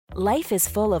Life is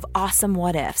full of awesome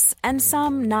what-ifs, and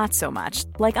some not so much,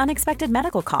 like unexpected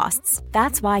medical costs.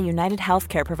 That's why United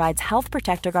Healthcare provides Health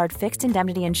Protector Guard fixed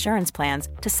indemnity insurance plans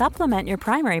to supplement your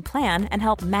primary plan and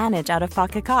help manage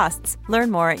out-of-pocket costs.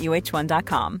 Learn more at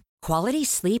uh1.com. Quality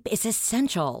sleep is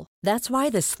essential. That's why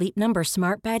the Sleep Number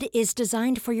Smart Bed is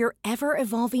designed for your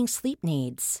ever-evolving sleep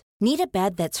needs. Need a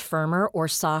bed that's firmer or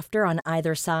softer on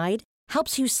either side?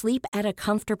 Helps you sleep at a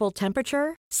comfortable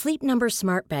temperature? Sleep Number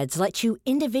Smart Beds let you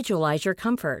individualize your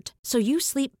comfort, so you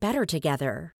sleep better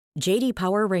together. J.D.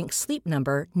 Power ranks Sleep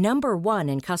Number number 1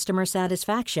 in customer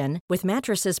satisfaction with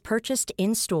mattresses purchased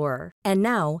in-store. And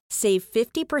now, save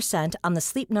 50% on the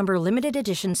Sleep Number Limited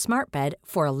Edition Smart Bed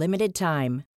for a limited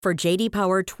time. For J.D.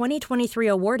 Power 2023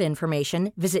 award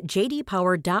information, visit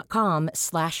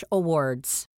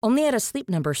jdpower.com/awards. Only at a Sleep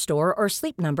Number store or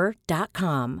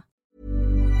sleepnumber.com.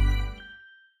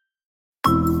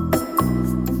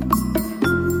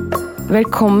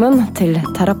 Velkommen til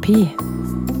terapi.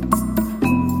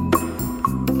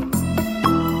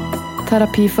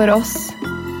 Terapi for oss,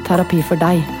 terapi for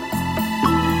deg.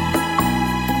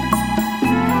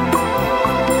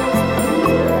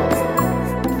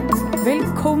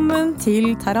 Velkommen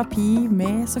til terapi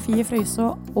med Sofie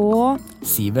Frøysaa og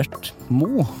Sivert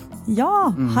Mo.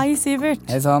 Ja, hei Sivert.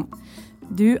 Hei sann.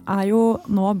 Du jo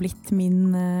nå blitt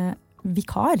min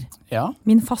vikar. Ja.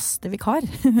 Min faste vikar.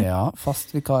 Ja, fast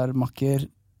vikarmakker.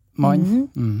 Mann.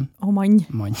 Og mann.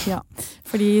 Mann. Ja.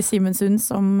 Fordi Simen Sund,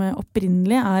 som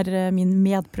opprinnelig min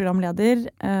medprogramleder,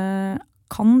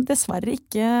 kan dessverre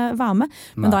ikke være med.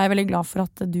 Men da jeg veldig glad for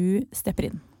at du stepper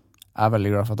inn. Jeg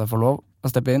veldig glad for at jeg får lov å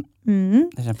steppe inn.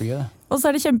 Det kjempegøy det. Og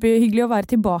så det kjempehyggelig å være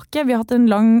tilbake. Vi har hatt en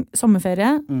lang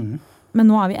sommerferie, men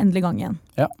nå vi endelig i gang igjen.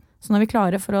 Ja. Så nå vi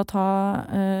klare for å ta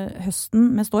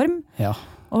høsten med storm. Ja.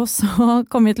 Og så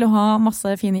kommer vi til å ha masse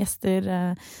fine gjester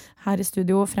her i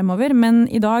studio fremover, men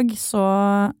i dag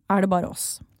så det bare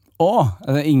oss.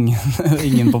 Det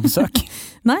ingen på besøk?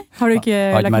 Nei, har du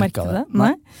ikke Har lagt merke til det?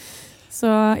 Nei.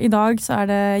 Så i dag så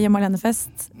det hjemme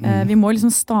alene-fest. Vi må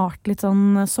liksom starte litt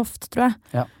sånn soft, tror jeg.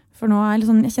 Ja. For nå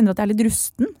jeg kjenner at jeg litt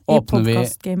rusten i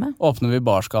podcast-gamet. Åpner vi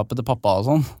barskapet til pappa og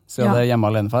sånn, siden det hjemme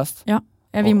alene-fest? Ja,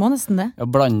 vi må nesten det. Og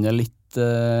blande litt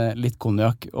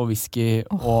konjakk og whisky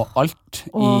og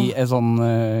alt i en sånn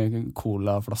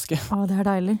colaflaske. Det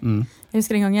deilig. Jeg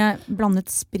husker en gang jeg blandet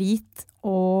sprit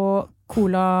og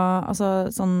cola,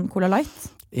 altså sånn Cola Light.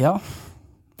 Ja.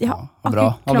 Ja,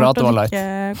 bra at det var light.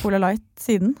 Ikke Cola Light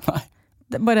siden. Nei.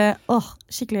 Det bare,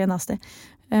 skikkelig nasty.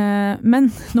 Men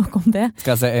nok om det.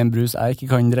 Skal jeg si en brus jeg ikke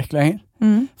kan drikke lenger?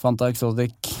 Fanta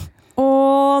Exotic.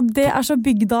 Det så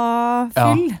bygda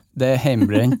fyll. Ja, det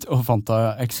hjemmebrent og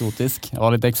Fanta eksotisk. Det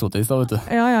var litt eksotisk da, vet du.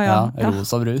 Ja.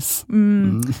 Rosa brus.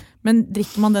 Men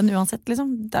drikker man den uansett, liksom?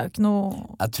 Det jo ikke noe...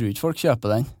 Jeg tror ikke folk kjøper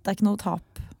den. Det ikke noe tap.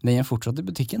 Den fortsatt i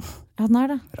butikken. Ja, den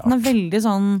det. Rart. Den veldig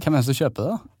sånn... Hvem det som kjøper det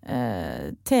da?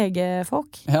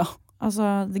 TG-folk. Ja. Altså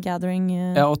The Gathering.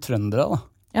 Ja, og trøndere da.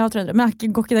 Ja, trøndere. Men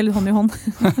går ikke det litt hånd i hånd?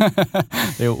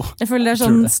 Jo. Jeg føler det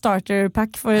sånn starter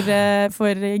pack for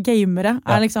gamere.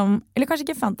 Ja. Liksom, eller kanskje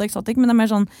ikke Fanta Exotic, men det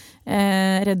mer sånn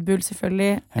Red Bull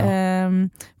selvfølgelig. Ja.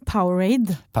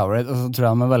 Powerade. Powerade, og så tror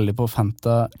jeg de veldig på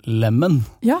Fanta Lemon.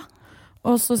 Ja.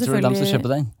 Og så selvfølgelig tror du de som kjøper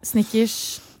den?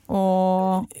 Snickers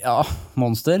og... Ja,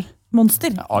 Monster.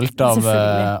 Monster. Ja, alt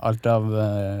av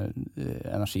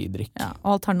energidrikk. Ja,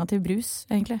 og alternativ brus,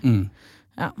 egentlig.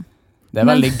 Ja. Det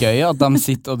veldig gøy at de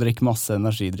sitter og drikker masse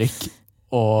energidrikk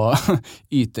og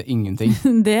yter ingenting.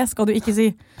 Det skal du ikke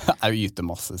si. Jeg yter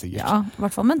masse, sikkert. Ja, i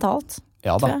hvert fall mentalt.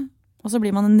 Ja da. Og så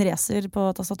blir man en racer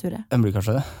på tastaturet. Den blir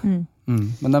kanskje det.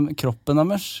 Men kroppen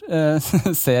deres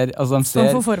ser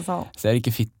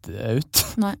ikke fitte ut.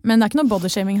 Nei, men det ikke noe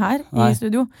bodyshaming her i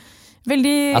studio.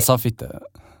 Veldig... Jeg sa fitte.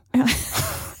 Ja.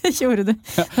 Gjorde du?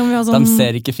 De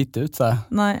ser ikke fitte ut, sa jeg.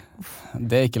 Nei.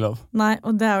 Det ikke lov. Nei,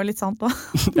 og det jo litt sant da.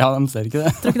 Ja, de ser ikke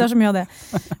det. Jeg tror ikke det så mye av det.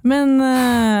 Men...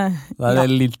 det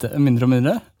litt mindre og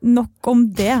mindre? Nok om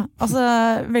det. Altså,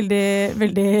 veldig,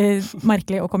 veldig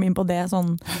merkelig å komme inn på det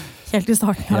sånn helt i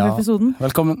starten av episoden.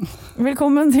 Velkommen.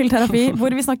 Velkommen til terapi, hvor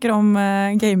vi snakker om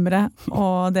gamere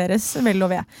og deres vel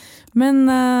og ve. Men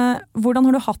hvordan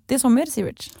har du hatt det i sommer,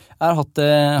 Sivert? Jeg har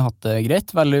hatt det greit.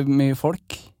 Veldig mye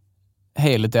folk.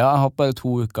 Hele tida. Jeg har hatt bare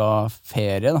 2 uker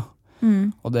ferie da.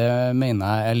 Og det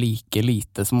mener jeg like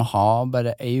lite som å ha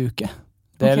bare 1 uke.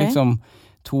 Det liksom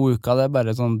 2 uker, det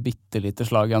bare sånn bittelite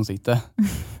slag i ansiktet.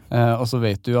 Og så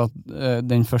vet du at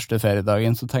den første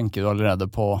feriedagen så tenker du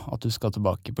allerede på at du skal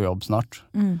tilbake på jobb snart.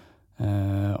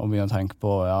 Og begynner å tenke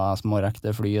på, jeg må rekke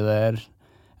det flyet der.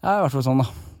 Ja, i hvert fall sånn da.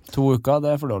 2 uker,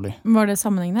 det for dårlig. Var det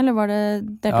sammenhengende, eller var det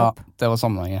delt opp? Ja, det var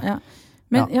sammenhengende. Ja.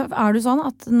 Men ja, er du sånn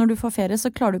at når du får ferie,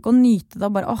 så klarer du ikke å nyte det,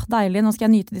 bare, deilig, nå skal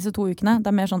jeg nyte disse 2 ukene.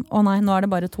 Det mer sånn, nei, nå det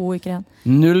bare 2 uker igjen.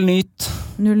 Null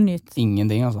nyt.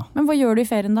 Ingenting, altså. Men hva gjør du i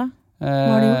ferien da? Hva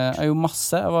har du gjort? Jeg gjorde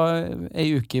masse. Jeg var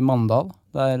en uke i Mandal,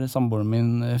 der samboeren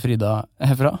min Frida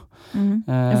fra.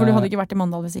 For du hadde ikke vært i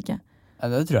Mandal hvis ikke?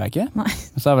 Det tror jeg ikke. Nei.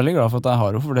 Så jeg veldig glad for at jeg har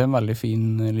henne, for det en veldig fin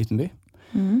liten by.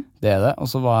 Det det.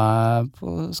 Og så var jeg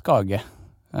på Skage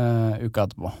uka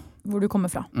etterpå. Hvor du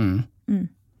kommer fra?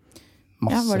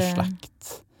 Masse slekt.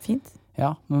 Fint?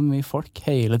 Ja, med mye folk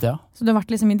hele tida. Så du har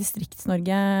vært liksom i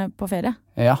Distrikts-Norge på ferie?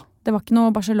 Ja. Det var ikke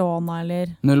noe Barcelona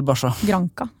eller Null Barca.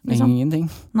 Granca, liksom? Ingenting.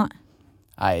 Nei.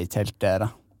 Ikke helt det da.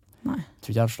 Nei. Jeg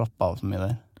tror ikke jeg har slappet av så mye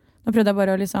der. Nå prøvde jeg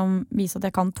bare å liksom vise at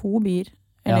jeg kan 2 byer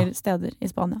eller steder i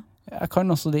Spania. Jeg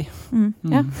kan også de.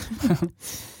 Ja.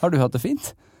 Har du hatt det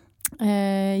fint?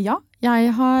 Ja,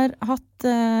 jeg har hatt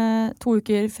 2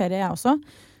 uker ferie jeg også.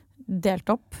 Delt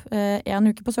opp 1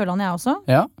 uke på Sørlandet jeg også.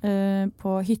 Ja.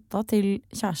 På hytta til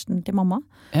kjæresten til mamma.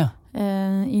 Ja.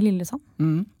 I Lillesand.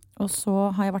 Og så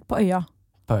har jeg vært på øya.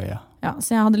 På øya. Ja,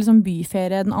 så jeg hadde liksom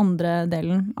byferie den andre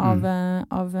delen av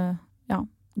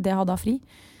det jeg hadde av fri.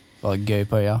 Var det gøy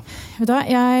på øya? Vet du hva,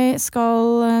 jeg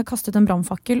skal kaste ut en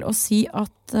brannfakkel og si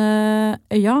at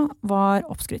øya var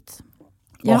oppskrytt.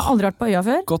 Jeg har aldri vært på øya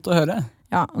før. Godt å høre.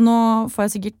 Ja, og nå får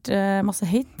jeg sikkert masse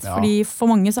hate, fordi for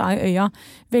mange så jo øya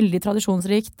veldig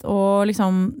tradisjonsrikt, og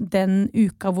liksom den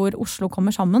uka hvor Oslo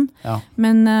kommer sammen. Ja.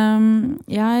 Men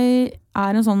jeg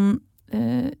en sånn,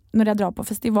 når jeg drar på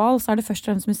festival, så det først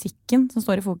og fremst musikken som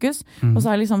står i fokus, og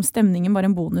så liksom stemningen bare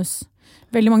en bonus.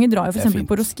 Veldig mange drar jo for eksempel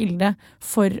på Roskilde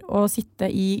for å sitte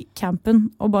i campen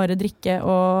og bare drikke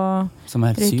og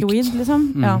røyke weed, liksom.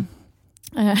 Ja.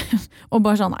 Og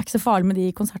bare sånn, ikke så farlig med de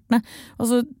konsertene. Og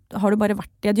så har du bare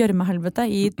vært i et gjørmehelvete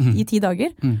i 10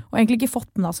 dager, og egentlig ikke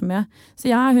fått med deg så mye.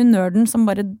 Så jeg hun nerden som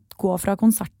bare går fra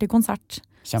konsert til konsert.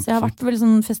 Så jeg har vært veldig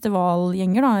sånn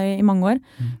festivalgjenger da, i mange år,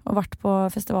 og vært på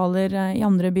festivaler i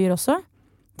andre byer også.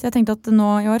 Så jeg tenkte at nå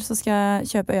i år så skal jeg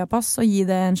kjøpe øyapass og gi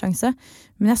det en sjanse.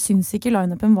 Men jeg synes ikke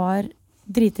line-upen var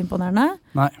dritimponerende.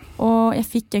 Nei. Og jeg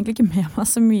fikk egentlig ikke med meg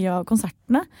så mye av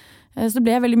konsertene. Så det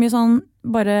ble veldig mye sånn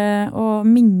bare å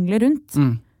mingle rundt.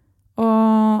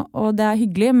 Og det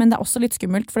hyggelig, men det også litt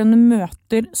skummelt, for du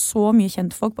møter så mye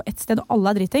kjentfolk på ett sted, og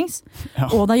alle dritings,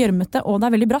 og det gjørmete, og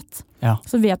det veldig bratt. Ja.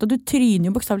 Så vet du tryner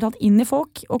jo bokstavelig talt inn i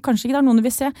folk, og kanskje ikke det noen du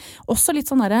vil se. Også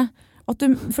litt sånn derre,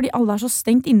 fordi alle så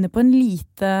stengt inne på en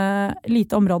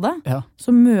lite område,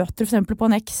 så møter du for eksempel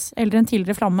på en eks eller en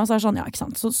tidligere flamme, så det sånn, ja, ikke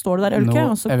sant, så står du der ølke,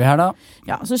 og så, vi her da.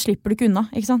 Ja, så slipper du ikke unna,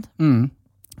 ikke sant?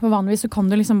 For vanligvis så kan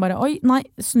du liksom bare,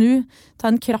 snu,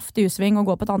 ta en kraftig U-sving og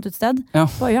gå på et annet utsted. Ja.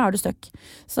 På øya du støkk.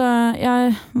 Så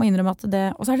jeg må innrømme at det,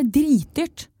 og så det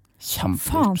dritdyrt. Kjempedyrt.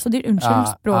 Faen så dyrt,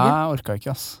 unnskyld språket. Jeg orker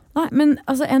ikke, ass. Nei, men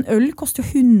altså en øl koster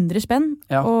jo 100 spenn,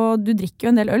 og du drikker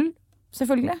jo en del øl,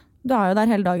 selvfølgelig. Du jo der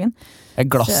hele dagen.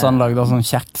 Glassene laget av sånn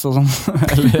kjeks og sånn?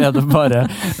 Eller det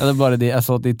bare de, jeg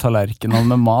så at de tallerkenene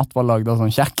med mat var laget av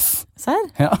sånn kjeks. Ser?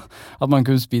 Ja, at man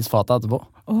kunne spise fatet etterpå.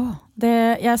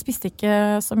 Jeg spiste ikke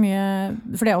så mye,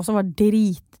 for det også var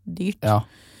dritdyrt. Ja.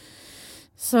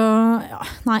 Så, ja,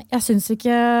 nei, jeg synes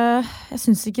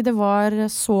ikke det var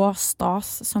så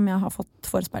stas som jeg har fått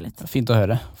forespeilet. Fint å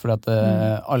høre, for at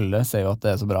alle ser jo at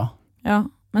det så bra. Ja,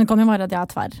 men det kan jo være at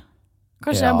jeg tverr.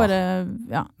 Kanskje jeg bare,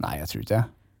 ja. Nei, jeg tror ikke det.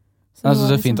 Jeg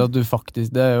synes det er fint at du faktisk,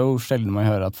 det jo sjelden man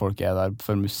hører at folk der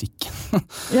for musikken.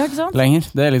 Ja, ikke sant? Lenger.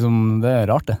 Det liksom, det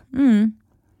rart det.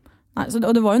 Nei,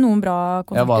 og det var jo noen bra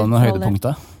konserter. Ja, var det noen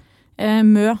høydepunkter?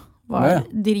 Mø var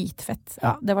dritfett.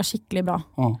 Ja, det var skikkelig bra.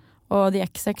 Og The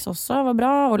XX også var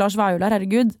bra, og Lars Vaular,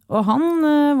 herregud. Og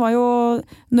han var jo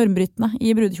normbrytende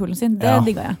i brudekjolen sin, det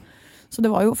digget jeg. Så det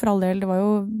var jo for all del, det var jo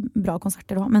bra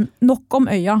konserter også. Men nok om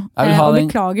øya. Og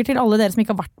beklager til alle dere som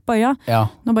ikke har vært på øya. Ja.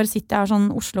 Nå bare sitter jeg her sånn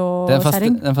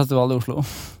Oslo-kjæring. Det en festival i Oslo.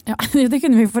 Ja, det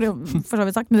kunne vi for så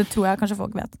vidt sagt, men det tror jeg kanskje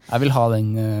folk vet. Jeg vil ha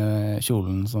den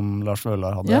kjolen som Lars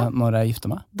Vaular hadde når jeg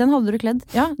gifter meg. Den hadde du kledd.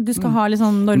 Ja, du skal ha litt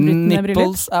sånn normbrytende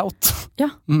briller. Nipples out. Ja,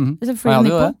 free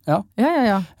nipple.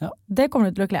 Ja. Det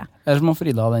kommer du til å kle. Ellers må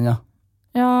Frida ha den, ja.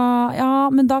 Ja,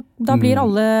 men da blir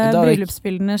alle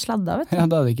bryllupsbildene sladda, vet du. Ja,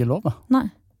 da det ikke lov, da. Nei.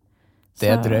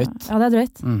 Det drøyt. Ja, det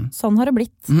drøyt. Sånn har det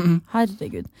blitt.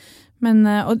 Herregud. Men,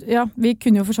 vi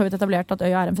kunne jo for så vidt etablert at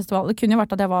øya en festival. Det kunne jo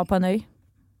vært at jeg var på en øy.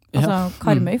 Altså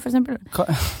Karmøy, for eksempel.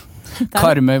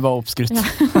 Karmøy var oppskrytt. Ja.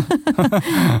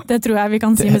 Det tror jeg vi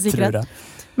kan si med sikkerhet.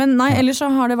 Men nei, ellers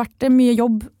så har det vært mye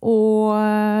jobb og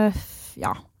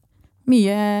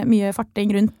mye farting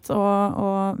rundt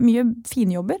og mye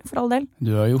fine jobber, for all del.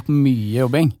 Du har gjort mye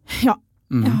jobbing. Ja,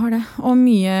 Jeg har det, og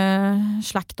mye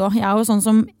slakt også. Jeg jo sånn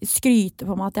som skryter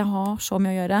på meg at jeg har så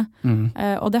mye å gjøre,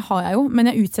 og det har jeg jo, men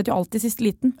jeg utsetter jo alltid siste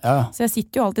liten. Ja. Så jeg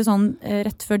sitter jo alltid sånn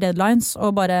rett før deadlines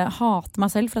og bare hater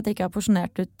meg selv for at jeg ikke har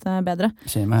porsjonert ut bedre.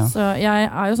 Kjemme, ja. Så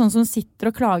jeg jo sånn som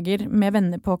sitter og klager med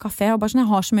venner på kafé, og bare sånn,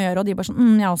 jeg har så mye å gjøre, og de bare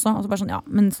sånn, jeg også, og så bare sånn, ja,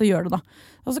 men så gjør du da.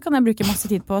 Og så kan jeg bruke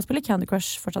masse tid på å spille Candy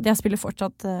Crush fortsatt. Jeg spiller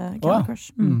fortsatt Candy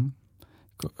Crush.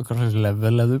 Hva slags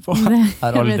level du på?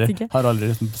 Har aldri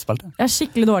spilt det. Jeg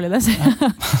skikkelig dårlig i det, så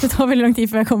det tar veldig lang tid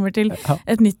før jeg kommer til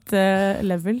et nytt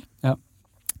level. Ja.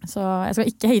 Så jeg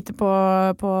skal ikke hate på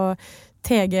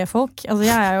TG-folk. Altså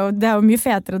det jo mye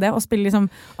fetere det, å spille liksom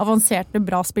avanserte,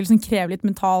 bra spill som krever litt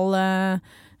mental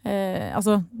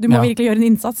altså, du må virkelig gjøre en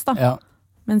innsats da. Ja.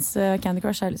 Mens Candy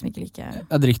Crush liksom ikke like...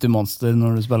 Drikker du Monster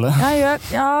når du spiller?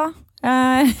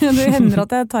 Det hender at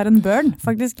jeg tar en burn,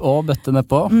 faktisk. Og bøtte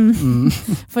nedpå.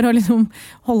 For å liksom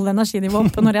holde energinivået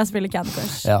oppe når jeg spiller Candy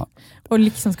Crush. Ja. Og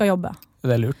liksom skal jobbe.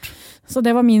 Det lurt. Så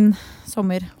det var min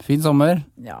sommer. Fin sommer.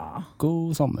 Ja.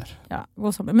 God sommer. Ja,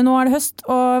 god sommer. Men nå det høst,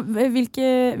 og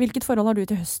hvilket forhold har du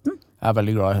til høsten? Jeg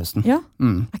veldig glad i høsten. Ja?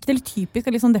 Ikke det litt typisk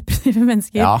at litt sånn depressive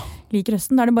mennesker liker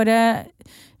høsten? Da det bare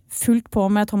fullt på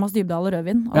med Thomas Dybdahl og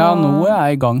rødvin. Og nå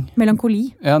jeg i gang. Melankoli.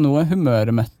 Ja, nå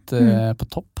humøret mitt på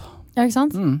topp. Ja, ikke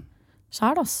sant?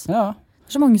 Skjær, ass. Ja.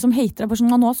 Det så mange som hater det, bare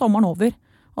sånn, nå sommeren over.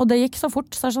 Og det gikk så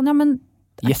fort, så det sånn, ja, men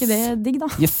ikke det digg da?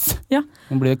 Yes! Ja.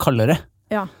 Nå blir det kaldere.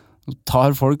 Ja. Nå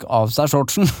tar folk av seg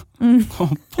shortsen, og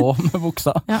på med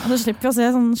buksa. Ja, så slipper vi å se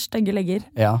sånne stygge legger.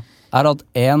 Ja. Jeg har hatt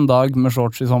 1 dag med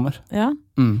shorts i sommer. Ja.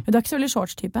 Men du ikke så veldig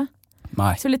shorts-type?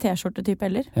 Nei. Ikke så veldig t-skjorte-type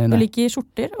heller? Du liker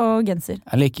skjorter og genser?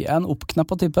 Jeg liker en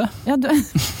oppkneppa type. Ja,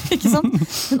 ikke sant?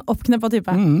 En oppkneppa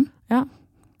type. Ja.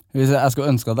 Hvis jeg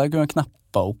skulle ønske at jeg kunne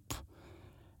kneppa opp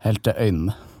helt til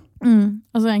øynene.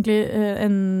 Altså egentlig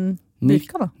en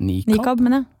burka da? Nikab,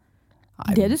 mener jeg.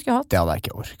 Nei, det du skulle hatt. Det hadde jeg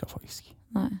ikke orket, faktisk.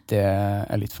 Nei. Det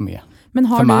litt for mye.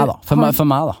 For meg da. For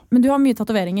meg da. Men du har mye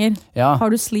tatoveringer. Ja. Har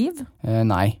du sleeve?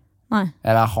 Nei.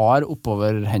 Eller jeg har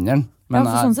oppover hendene. Ja,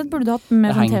 for sånn sett burde du hatt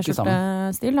mer sånn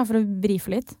t-skjorte-stil da, for å brife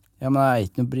litt. Ja, men jeg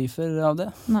ikke noen briefer av det.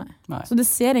 Nei. Så det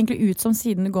ser egentlig ut som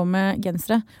siden du går med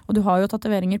gensere, og du har jo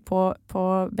tatoveringer på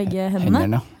begge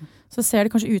hendene. Så ser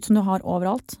det kanskje ut som du har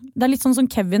overalt. Det litt sånn som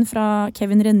Kevin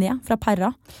René fra Perra.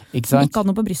 Ikke sant? Som ikke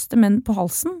hadde noe på brystet, men på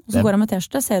halsen. Og så går han med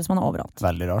t-skjorte, ser det ut som han er overalt.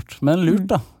 Veldig rart. Men lurt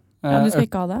da. Ja, du skal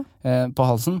ikke ha det. På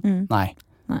halsen? Nei.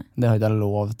 Det har ikke jeg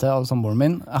lov til av samboeren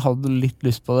min. Jeg hadde litt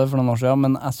lyst på det for noen år siden,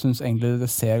 men jeg synes egentlig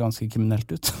det ser ganske kriminelt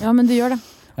ut. Ja, men det gjør det.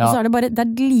 Og så det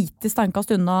et lite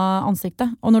steinkast unna ansiktet.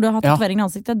 Og når du har tatovering i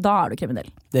ansiktet, da du kriminell.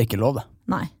 Det ikke lov, det.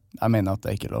 Nei. Jeg mener at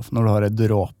det ikke lov. Når du har et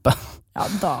dråpe. Ja,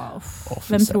 da...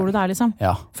 Hvem tror du det liksom?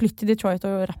 Ja. Flytt til Detroit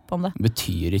og rappe om det.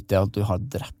 Betyr ikke det at du har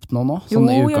drept noen nå? Sånn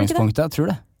i utgangspunktet, jeg tror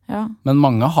det. Ja. Men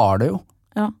mange har det jo.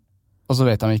 Ja. Og så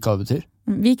vet de ikke hva det betyr.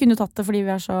 Vi kunne jo tatt det fordi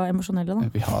vi så emosjonelle da.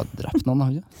 Vi har drept noen,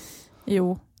 har vi ikke?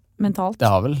 Jo, mentalt. Det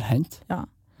har vel hendt. Ja.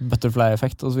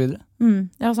 Butterfly-effekt og så videre.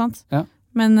 Ja, sant. Ja.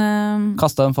 Men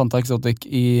kastet en Fanta Exotic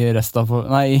i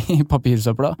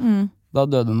papirsøpla. Da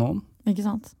døde noen. Ikke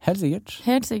sant? Helt sikkert.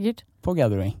 Helt sikkert. På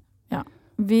Gathering. Ja.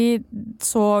 Vi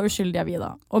så uskyldige vi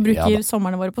da. Og bruker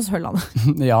sommerne våre på Sørlandet.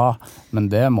 Ja, men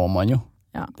det må man jo.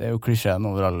 Ja. Det jo klisjeen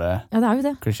over alle. Ja, det jo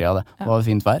det. Klisjeen det. Ja. Var det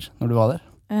fint vær når du var der?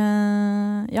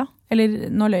 Ja. Eller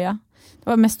nå løy jeg. Det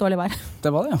var mest dårlig vær.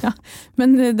 Det var det, ja. Men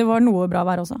det var noe bra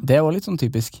vær også. Det var litt sånn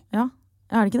typisk. Ja.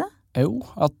 Er det ikke det? Jo,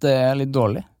 at det litt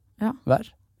dårlig. Ja. Vær.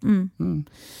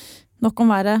 Nok om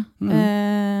været.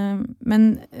 Men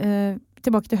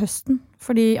tilbake til høsten.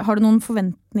 Fordi, har du noen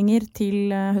forventninger til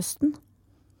høsten?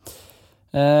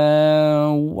 Å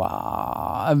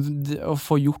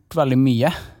få gjort veldig mye.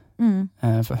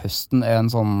 For høsten en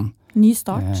sånn ny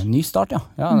start. Ny start, ja.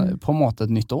 På en måte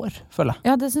et nytt år, føler jeg.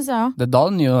 Ja, det synes jeg også. Det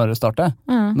det nye året starter.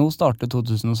 Nå starter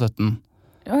 2017.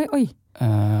 Oi.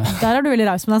 Der du veldig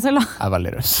raus med deg selv, da. Jeg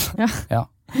veldig raus. Ja.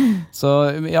 Så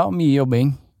ja, mye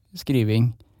jobbing,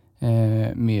 skriving,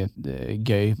 mye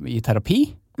gøy i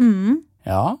terapi.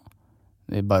 Ja,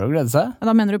 det bare å glede seg.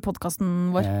 Da mener du podcasten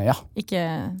vår? Ja.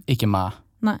 Ikke meg.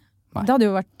 Nei. Det hadde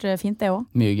jo vært fint det også.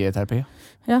 Mye gøy i terapi.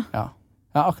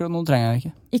 Ja, akkurat nå trenger jeg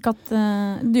ikke. Ikke at,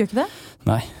 du gjør ikke det?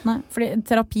 Nei. Fordi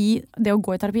terapi, det å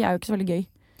gå i terapi jo ikke så veldig gøy.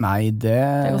 Nei, det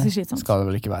skal det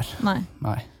vel ikke være.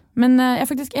 Nei. Men jeg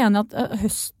faktisk enig at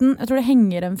høsten, jeg tror det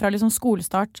henger dem fra liksom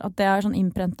skolestart, at det sånn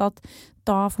innprentet at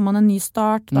da får man en ny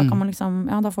start, da kan man liksom,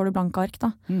 da får du blanke ark da.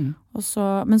 Og så,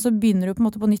 men så begynner du på en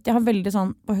måte på nytt. Jeg har veldig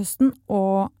sånn på høsten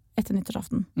og etter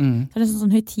nyttårsaften. Så det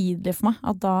sånn høytidelig for meg,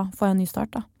 at da får jeg en ny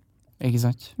start da. Ikke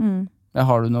sant?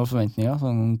 Har du noen forventninger,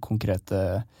 sånne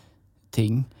konkrete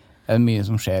ting? Det mye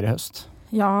som skjer i høst?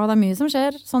 Ja, det mye som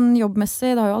skjer. Sånn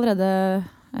jobbmessig, det har jo allerede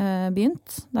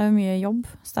begynt. Det jo mye jobb,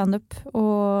 stand-up,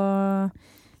 og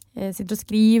jeg sitter og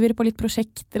skriver på litt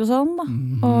prosjekter og sånn, da.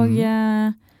 Og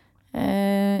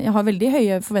jeg har veldig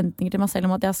høye forventninger til meg selv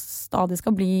om at jeg stadig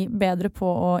skal bli bedre på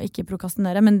å ikke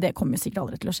prokrastinere, men det kommer jo sikkert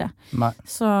aldri til å skje. Nei.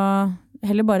 Så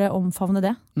heller bare omfavne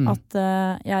det, at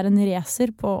jeg en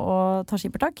racer på å ta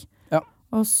skippertak. Ja.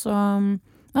 Og så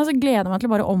gleder jeg meg til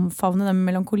å bare omfavne den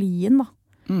melankolien, da.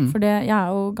 For jeg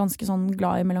jo ganske sånn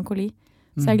glad i melankoli.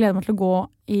 Så jeg gleder meg til å gå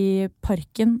i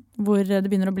parken, hvor det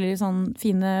begynner å bli litt sånn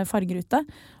fine farger ute,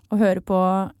 og høre på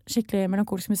skikkelig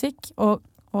melankolsk musikk, og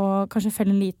kanskje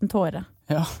felle en liten tåre.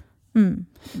 Ja.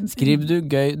 Skriv du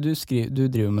gøy, du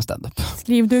driver med stand-up.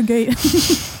 Skriv du gøy.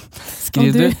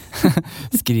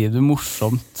 Skriv du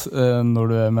morsomt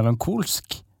når du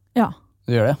melankolsk? Ja.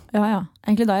 Du gjør det? Ja.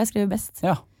 Egentlig da jeg skriver best.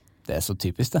 Ja, det så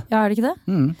typisk det. Ja, det ikke det?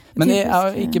 Men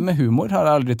ikke med humor har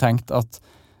jeg aldri tenkt at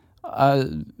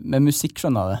med musikk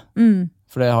skjønner jeg det.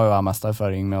 For det har jo jeg mest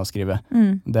erfaring med å skrive.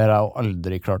 Det har jeg jo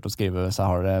aldri klart å skrive hvis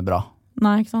jeg har det bra.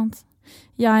 Nei, ikke sant?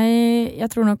 Jeg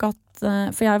tror nok at,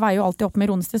 for jeg veier jo alltid opp med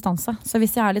ironisk distanse, så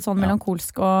hvis jeg litt sånn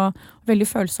melankolsk og veldig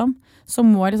følsom, så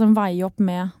må jeg liksom veie opp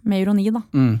med ironi da,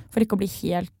 for ikke å bli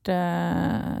helt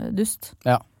dust.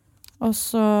 Ja. Og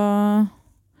så,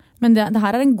 men det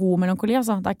her en god melankoli,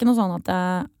 altså. Det ikke noe sånn at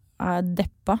jeg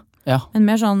deppa, men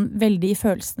mer sånn veldig i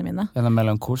følelsene mine. Ja, den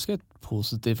melankolske et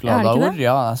positivt ladet ord,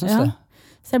 ja, jeg synes det.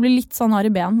 Så jeg blir litt sånn Ari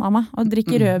Ben av meg, og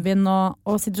drikker rødvin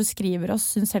og sitter og skriver og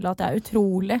synes heller at det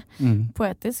utrolig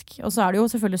poetisk. Og så det jo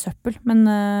selvfølgelig søppel, men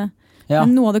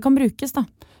noe av det kan brukes da.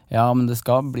 Ja, men det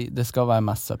skal være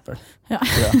mest søppel. Ja.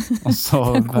 Og så,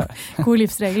 god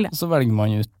livsregel, det. Og så velger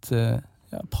man ut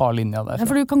et par linjer derfra. Ja,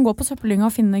 for du kan gå på søppeldynga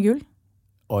og finne gull.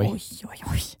 Oi.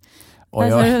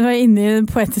 Du inne i det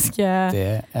poetiske.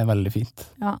 Det veldig fint.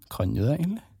 Ja. Kan du det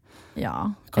egentlig? Ja.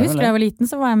 Jeg husker da jeg var liten,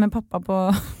 så var jeg med pappa på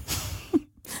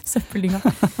søppeldynga.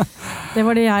 Det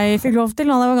var det jeg fikk lov til,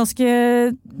 og det var ganske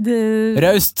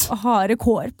raust. Harde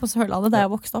kår på Sørlandet da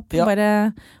jeg vokste opp. Jeg bare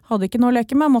hadde ikke noe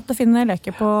leke med, jeg måtte finne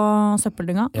leke på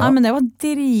søppeldynga. Ja. Nei, men det var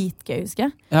dritgøy, husker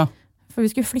jeg. Ja. For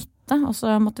vi skulle flytte, og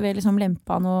så måtte vi liksom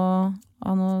lempe av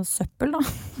noe søppel da.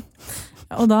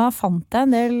 Og da fant jeg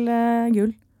en del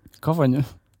gull. Hva fant du?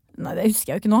 Nei, det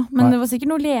husker jeg jo ikke nå, men det var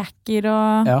sikkert noen leker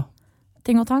og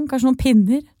ting og tang, kanskje noen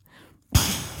pinner.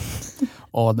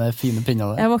 Det fine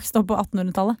pinner der. Jeg vokste opp på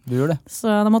 1800-tallet. Du gjorde det. Så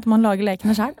da måtte man lage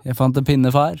lekene selv. Jeg fant en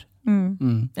pinnefar.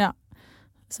 Ja.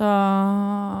 Så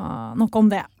nok om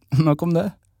det. Nok om det?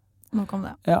 Nok om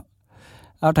det. Ja.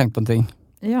 Jeg har tenkt på en ting.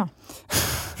 Ja.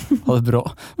 Hadde bra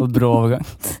overgang.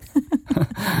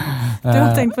 Du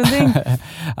har tenkt på en ting?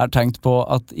 Jeg har tenkt på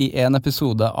at i en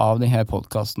episode av denne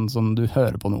podcasten som du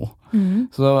hører på nå,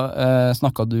 så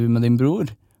snakket du med din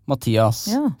bror, Mathias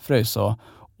Frøyså,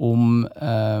 om,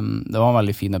 det var en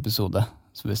veldig fin episode,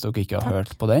 så hvis dere ikke har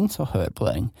hørt på den, så hør på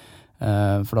den.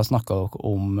 For da snakket dere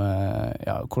om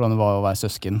hvordan det var å være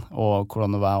søsken, og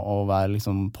hvordan det var å være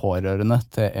liksom pårørende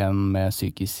til en med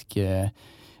psykisk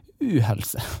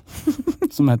uhelse,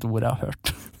 som heter ordet jeg har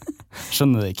hørt.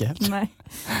 Skjønner det ikke helt. Nei,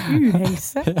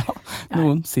 uhelse?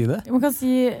 Noen sier det. Man kan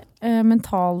si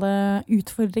mentale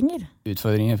utfordringer.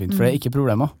 Utfordringer fint, for det ikke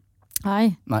problemer.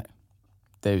 Nei.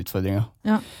 Det utfordringer.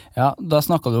 Ja, da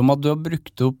snakket du om at du har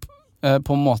brukt opp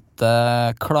på en måte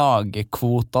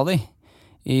klagekvota di.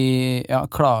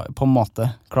 På en måte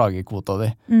klagekvota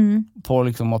di. På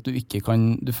liksom at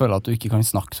du føler at du ikke kan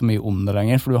snakke så mye om det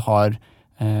lenger, for det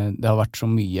har vært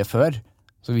så mye før.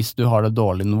 Så hvis du har det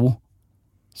dårlig nå,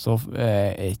 så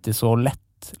det ikke så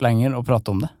lett lenger å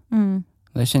prate om det.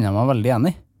 Det kjenner jeg meg veldig igjen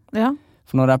i. Ja.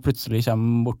 For når jeg plutselig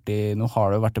kommer borti, nå har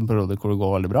det jo vært en periode hvor det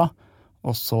går veldig bra,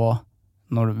 og så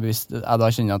hvis jeg da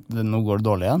kjenner at nå går det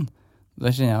dårlig igjen,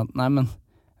 da kjenner jeg at nei, men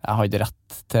jeg har ikke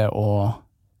rett til å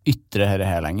ytre dette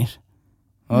her lenger.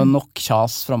 Og det nok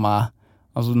kjas fra meg.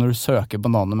 Altså når du søker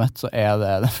på navnet mitt, så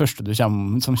det første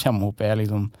som kommer opp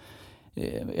liksom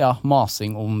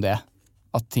masing om det,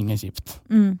 at ting kjipt.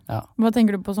 Ja. Hva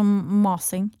tenker du på som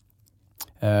masing?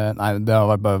 Nei, det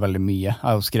har vært bare veldig mye. Jeg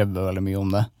har jo skrevet veldig mye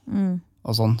om det.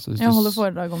 Og sånn. Så jeg holder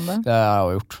foredrag om det. Det har jeg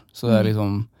jo gjort. Så det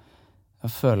liksom,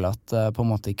 jeg føler at jeg på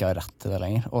en måte ikke har rett til det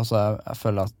lenger. Og så jeg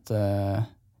føler at,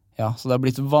 så det har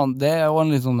blitt det jo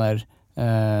en litt sånn der,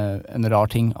 en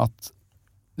rar ting, at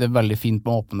det veldig fint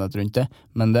med åpenhet rundt det,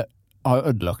 men det har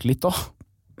jo ødelagt litt også.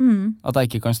 At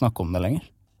jeg ikke kan snakke om det lenger.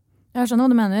 Jeg skjønner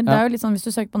hva du mener. Det jo litt sånn, hvis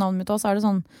du søker på navnet mitt også, så det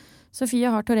sånn, Sofie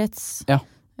har Tourettes,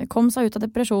 kom seg ut av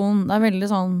depresjon, det veldig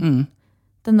sånn,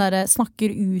 den der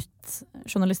snakker ut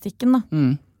journalistikken da.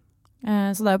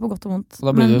 Så det jo på godt og vondt. Og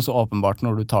da blir det jo så åpenbart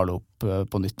når du tar det opp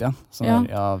på nytt igjen. Så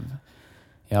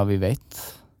Ja, vi vet.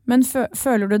 Men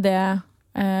føler du det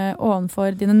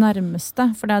ovenfor dine nærmeste?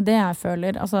 For det det jeg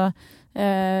føler. Altså,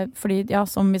 fordi, ja,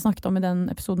 som vi snakket om i den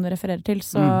episoden du refererer til,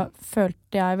 så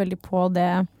følte jeg veldig på det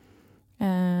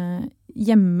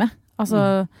hjemme.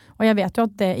 Altså, og jeg vet jo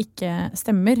at det ikke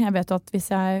stemmer. Jeg vet jo at hvis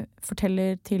jeg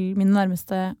forteller til mine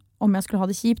nærmeste om jeg skulle ha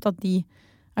det kjipt, at de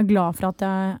glad for at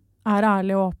jeg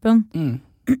ærlig og åpen.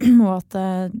 Og at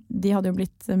de hadde jo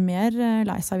blitt mer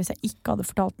lei seg hvis jeg ikke hadde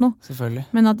fortalt noe. Selvfølgelig.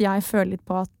 Men at jeg føler litt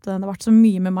på at det har vært så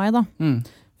mye med meg da.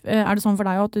 Det sånn for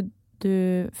deg også, at du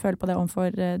føler på det overfor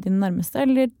dine nærmeste,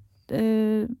 eller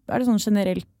det sånn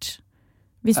generelt?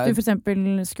 Hvis du for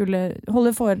eksempel skulle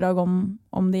holde foredrag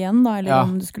om det igjen da, eller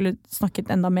om du skulle snakket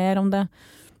enda mer om det?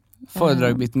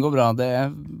 Foredragbiten går bra, det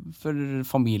for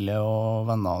familie og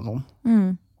venner og sånn.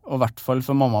 Og i hvert fall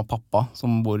for mamma og pappa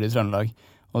som bor i Trøndelag.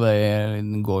 Og det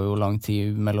går jo lang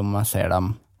tid mellom jeg ser dem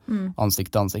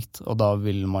ansikt til ansikt. Og da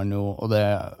vil man jo, og det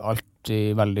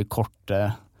alltid veldig korte,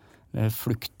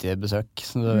 fluktige besøk.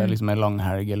 Så det liksom en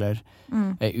langhelg eller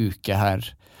en uke her.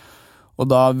 Og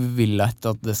da vil jeg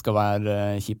ikke at det skal være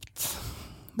kjipt.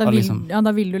 Da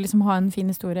vil du liksom ha en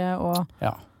fin historie, og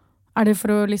det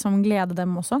for å liksom glede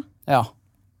dem også? Ja,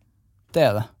 det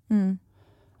det.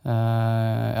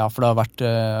 For det har vært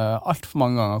alt for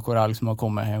mange ganger hvor jeg liksom har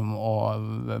kommet hjem og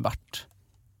vært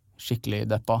skikkelig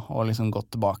deppa og liksom gått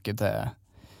tilbake til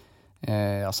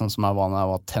sånn som jeg var når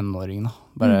jeg var tenåring da.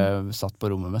 Bare satt på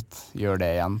rommet mitt, gjør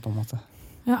det igjen på en måte.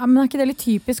 Ja, men ikke det litt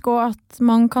typisk også at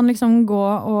man kan liksom gå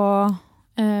og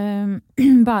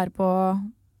bære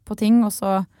på ting, og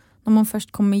så når man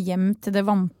først kommer hjem til det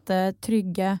vante,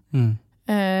 trygge,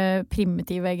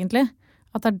 primitive egentlig,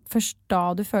 at det først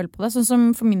da du føler på det. Sånn som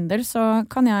for min del så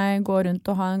kan jeg gå rundt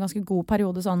og ha en ganske god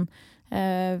periode sånn,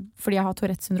 fordi jeg har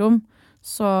Tourettes syndrom,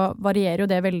 så varierer jo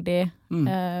det veldig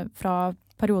fra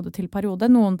periode til periode.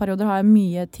 Noen perioder har jeg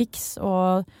mye tics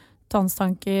og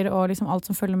tannstanker og liksom alt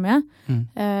som følger med.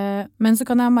 Men så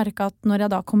kan jeg merke at når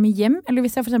jeg da kommer hjem, eller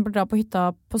hvis jeg for eksempel drar på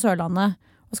hytta på Sørlandet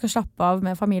og skal slappe av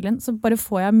med familien, så bare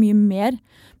får jeg mye mer.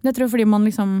 Men jeg tror fordi man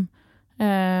liksom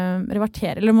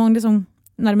reverterer, eller man liksom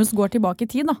nærmest går tilbake i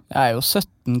tid da. Jeg jo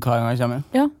 17 hver gang jeg kommer hjem.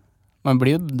 Ja. Man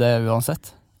blir jo det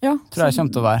uansett. Ja. Tror jeg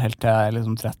kommer til å være helt til jeg er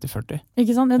liksom 30-40.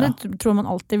 Ikke sant? Ja, det tror man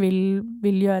alltid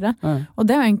vil gjøre. Og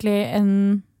det jo egentlig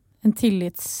en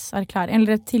tillitserklæring,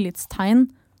 eller et tillitstegn,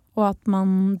 og at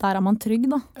der man trygg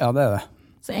da. Ja, det det.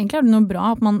 Så egentlig det noe bra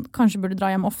at man kanskje burde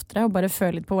dra hjem oftere og bare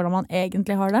føle litt på hvordan man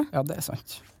egentlig har det. Ja, det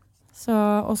sant. Så,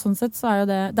 og sånn sett så jo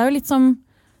det jo litt som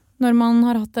når man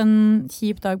har hatt en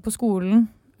kjip dag på skolen,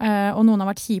 og noen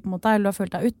har vært kjip mot deg, eller du har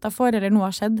følt deg utenfor, eller noe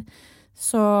har skjedd,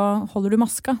 så holder du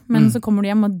maska, men så kommer du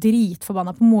hjem og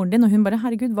dritforbanna på moren din, og hun bare,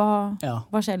 herregud,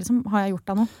 hva skjer liksom? Har jeg gjort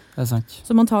deg noe? Det sant.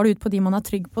 Så man tar det ut på de man er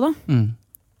trygg på da.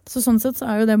 Så sånn sett så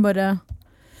jo det bare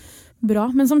bra,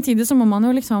 men samtidig så må man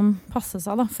jo liksom passe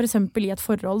seg da, for eksempel i et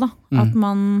forhold da, at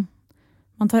man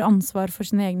tar ansvar for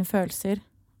sine egne følelser,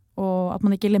 og at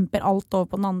man ikke lemper alt over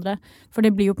på den andre, for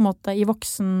det blir jo på en måte, i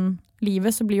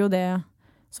voksenlivet så blir jo det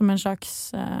som en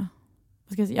slags,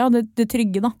 hva skal jeg si, det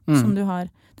trygge da, som du har,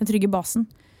 den trygge basen.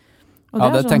 Og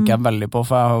det tenker jeg veldig på,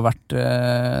 for jeg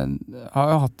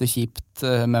har jo hatt det kjipt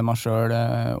med meg selv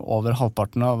over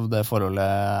halvparten av det forholdet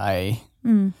jeg i.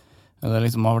 Det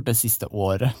liksom har vært det siste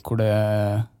året hvor det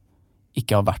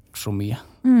ikke har vært så mye,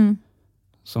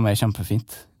 som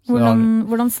kjempefint.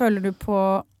 Hvordan føler du på,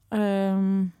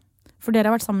 for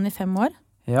dere har vært sammen i 5 år?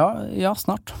 Ja,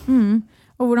 snart.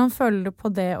 Og hvordan føler du på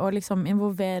det å liksom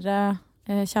involvere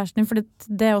kjæresten din? For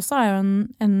det også jo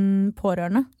en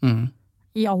pårørende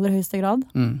i aller høyeste grad.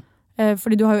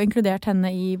 Fordi du har jo inkludert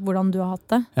henne i hvordan du har hatt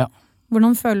det. Ja.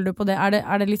 Hvordan føler du på det?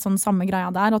 Det litt sånn samme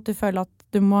greia der? At du føler at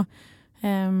du må,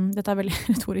 dette et veldig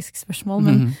retorisk spørsmål,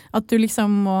 men at du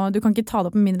liksom må, du kan ikke ta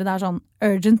det opp med mindre det sånn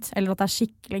urgent, eller at det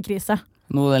skikkelig krise.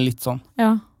 Nå det litt sånn.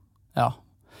 Ja.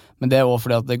 Men det også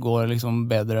fordi at det går liksom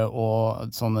bedre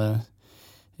og sånne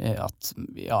at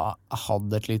jeg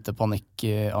hadde et lite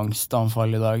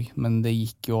panikkangstanfall i dag, men det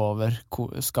gikk jo over.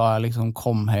 Skal jeg liksom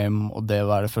komme hjem og det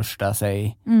være det første jeg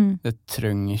sier? Jeg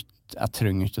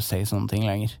trenger ikke å si sånne ting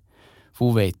lenger. For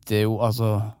hun vet jo,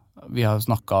 altså vi har jo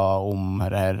snakket om det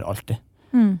her alltid.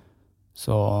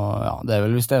 Så det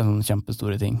vel hvis det sånne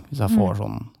kjempestore ting. Hvis jeg får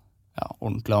sånn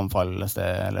ordentlig anfall et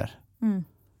sted, eller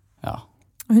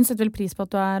Og hun setter vel pris på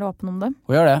at du åpen om det?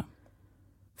 Hun gjør det.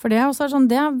 For det også sånn,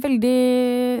 det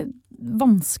veldig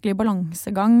vanskelig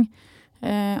balansegang,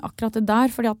 akkurat det der,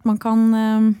 fordi at man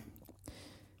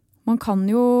kan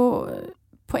jo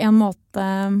på en måte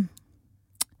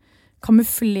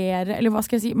kamuflere, eller hva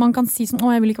skal jeg si, man kan si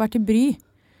sånn, jeg vil ikke være til bry.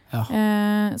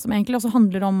 som egentlig også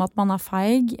handler om at man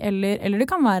feig, eller det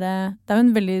kan være, det jo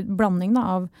en veldig blanding da,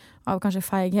 av kanskje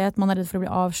feighet, man redd for å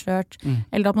bli avslørt,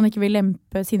 eller at man ikke vil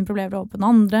lempe sine problemer over på den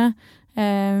andre,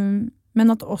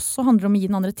 men at det også handler om å gi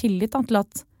den andre tillit da, til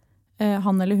at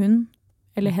han eller hun,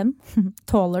 eller hen,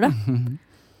 tåler det.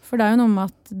 For det jo noe med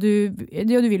at du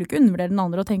vil jo ikke undervurdere den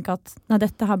andre og tenke at nei,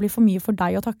 dette her blir for mye for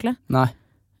deg å takle. Nei.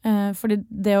 Fordi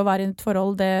det å være i et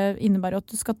forhold, det innebærer at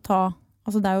du skal ta,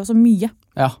 altså det jo så mye.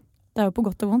 Ja. Det jo på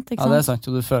godt og vondt, ikke sant? Ja, det sant,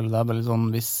 og du føler deg veldig sånn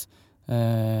hvis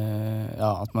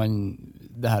at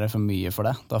det her for mye for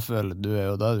deg, da føler du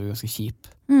jo da du ganske kjip.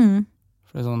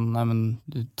 For det sånn, nei, men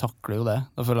du takler jo det.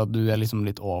 Da føler jeg at du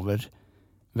litt over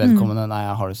vedkommende, nei,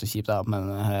 jeg har det så kjipt, men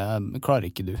jeg klarer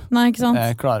ikke du. Nei, ikke sant?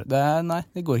 Nei,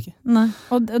 det går ikke. Nei,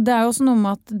 og det jo også noe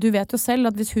med at du vet jo selv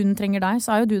at hvis hun trenger deg,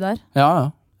 så jo du der.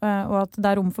 Ja. Og at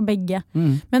det rom for begge.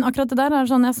 Men akkurat det der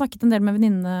sånn, jeg har snakket en del med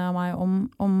venninnene av meg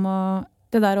om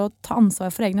det der å ta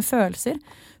ansvar for egne følelser.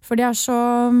 For det så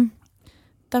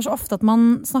ofte at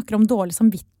man snakker om dårlig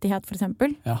samvittighet, for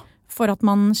eksempel. Ja. For at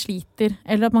man sliter,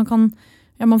 eller at man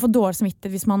får dårlig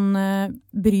samvittighet hvis man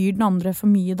bryr den andre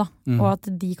for mye, da. Og at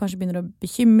de kanskje begynner å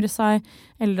bekymre seg,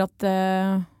 eller at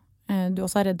du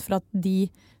også redd for at de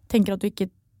tenker at du ikke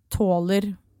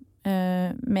tåler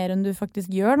mer enn du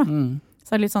faktisk gjør, da.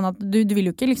 Så det litt sånn at du vil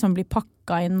jo ikke liksom bli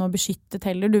pakket inn og beskyttet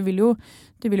heller, du vil jo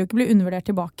ikke bli undervurdert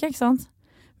tilbake, ikke sant?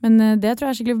 Men det tror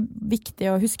jeg skikkelig viktig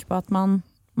å huske på, at man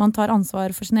tar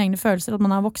ansvar for sine egne følelser, at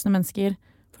man voksne mennesker,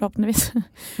 forhåpentligvis,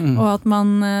 og at man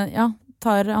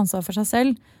tar ansvar for seg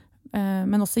selv,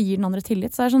 men også gir den andre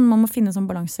tillit. Så det sånn, man må finne sånn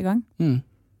balansegang.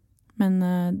 Men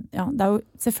det jo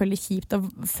selvfølgelig kjipt å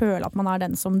føle at man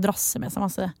den som drasser med seg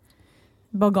masse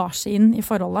bagasje inn i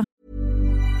forholdet.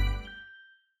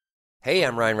 Hey,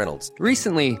 I'm Ryan Reynolds.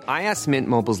 Recently, I asked Mint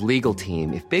Mobile's legal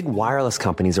team if big wireless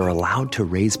companies are allowed to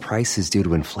raise prices due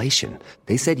to inflation.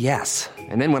 They said yes.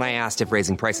 And then when I asked if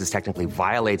raising prices technically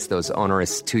violates those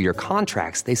onerous two-year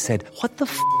contracts, they said, what the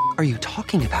f*** are you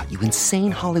talking about, you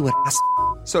insane Hollywood ass f-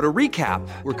 So to recap,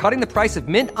 we're cutting the price of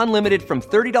Mint Unlimited from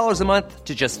 $30 a month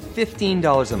to just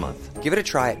 $15 a month. Give it a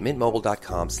try at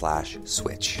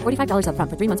mintmobile.com/switch. $45 up front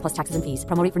for 3 months plus taxes and fees.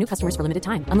 Promo rate for new customers for limited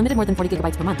time. Unlimited more than 40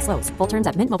 gigabytes per month. Slows full terms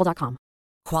at mintmobile.com.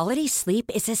 Quality sleep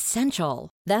is essential.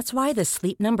 That's why the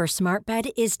Sleep Number Smart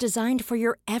Bed is designed for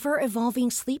your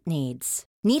ever-evolving sleep needs.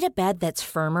 Need a bed that's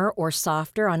firmer or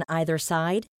softer on either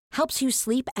side? Helps you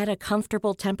sleep at a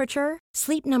comfortable temperature?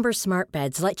 Sleep Number Smart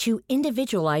Beds let you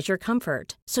individualize your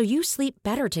comfort, so you sleep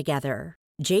better together.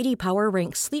 J.D. Power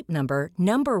ranks Sleep Number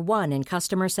 #1 in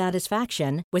customer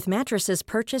satisfaction with mattresses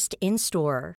purchased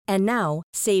in-store. And now,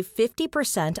 save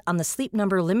 50% on the Sleep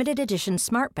Number Limited Edition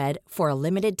Smart Bed for a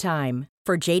limited time.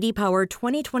 For J.D. Power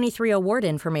 2023 award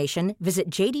information, visit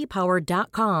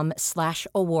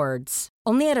jdpower.com/awards.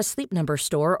 Only at a Sleep Number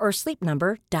store or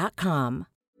sleepnumber.com.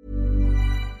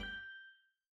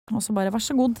 Og så bare, vær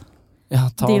så god. Ja,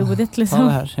 deal with it, liksom. Ta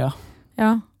det her, ja.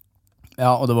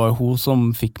 Ja, og det var jo hun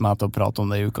som fikk meg til å prate om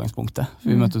det i utgangspunktet.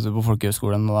 Vi møttes jo på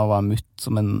folkehøyskolen, og da var jeg mutt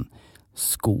som en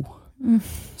sko.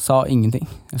 Sa ingenting.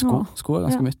 Sko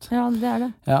ganske mutt. Ja, det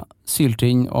det. Ja,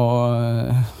 syltynn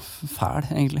og fæl,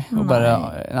 egentlig. Og bare,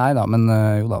 neida, men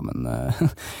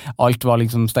alt var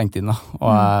liksom stengt inn da.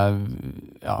 Og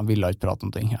jeg ville ikke prate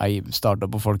om ting. Jeg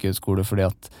startet på folkehøyskole fordi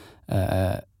at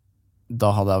da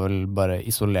hadde jeg vel bare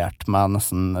isolert meg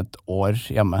nesten et år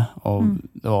hjemme, og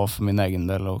det var for min egen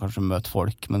del å kanskje møte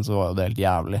folk, men så var jo det helt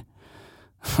jævlig.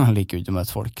 Jeg liker jo ikke å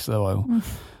møte folk, så det var jo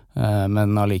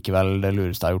men allikevel det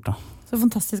lureste jeg har gjort da. Så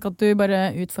fantastisk at du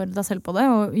bare utfordret deg selv på det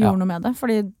og gjorde noe med det,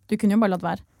 fordi du kunne jo bare latt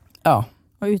være. Ja.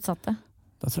 Og utsatt det.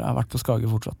 Da tror jeg har vært på Skage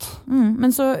fortsatt.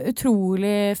 Men så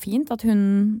utrolig fint at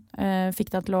hun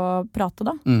fikk deg til å prate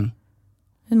da.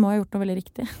 Hun må ha gjort noe veldig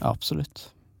riktig. Ja,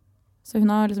 absolutt. Så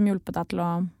hun har liksom hjulpet deg til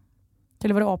å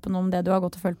være åpen om det du har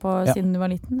gått og følt på siden du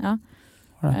var liten. Ja.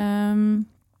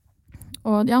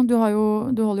 Og ja, du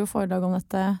holder jo foredrag om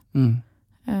dette.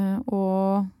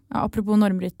 Og apropos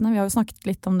normbrytende, vi har jo snakket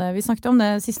litt om det. Vi snakket om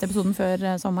det siste episoden før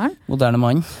sommeren. Moderne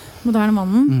mann. Moderne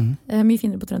mannen. Mye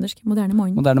finere på trøndersk. Moderne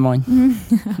mann. Moderne mann.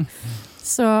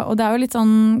 Så, og det jo litt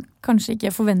sånn, kanskje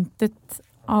ikke forventet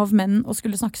av menn å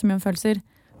skulle snakke så mye om følelser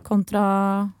kontra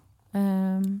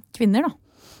kvinner da.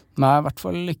 Nei, i hvert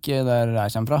fall ikke der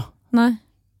jeg kommer fra. Nei.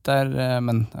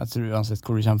 Men jeg tror uansett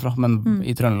hvor du kommer fra. Men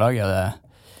i Trøndelag det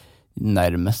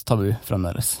nærmest tabu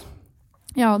fremdeles.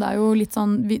 Ja, og det jo litt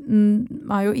sånn, vi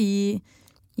jo i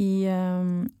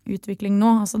utvikling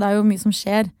nå, altså det jo mye som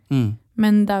skjer,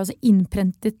 men det jo også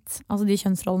innprentet, altså de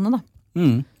kjønnsrollene da.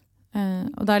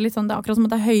 Og det litt sånn, det akkurat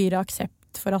som at det høyere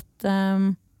aksept for at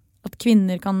at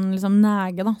kvinner kan liksom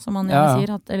nege da, som man gjerne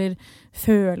sier, eller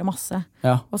føle masse,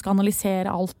 og skal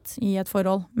analysere alt i et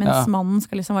forhold, mens mannen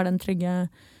skal liksom være den trygge,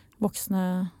 voksne,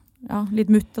 litt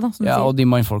mutte da, som du sier. Og de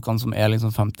mannfolkene som liksom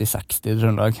 50-60 i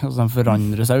Trøndelag, altså de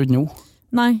forandrer seg jo ikke nå.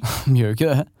 Nei. De gjør jo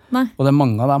ikke det. Nei. Og det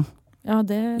mange av dem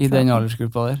i den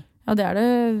aldersgruppa der. Ja, det det.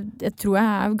 Jeg tror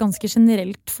jeg ganske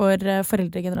generelt for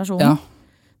foreldregenerasjonen.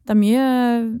 Det mye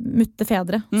mutte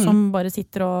fedre som bare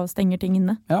sitter og stenger ting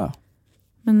inne. Ja.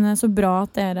 Men så bra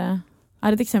at dere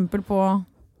et eksempel på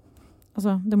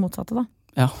altså, det motsatte da.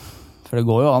 Ja, for det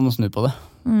går jo an å snu på det.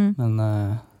 Men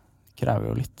krever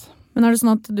jo litt. Men det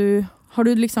sånn at har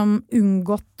du liksom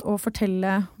unngått å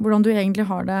fortelle hvordan du egentlig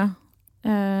har det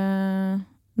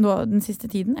nå, den siste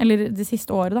tiden? Eller det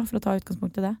siste året da, for å ta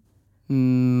utgangspunkt i det?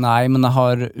 Nei, men jeg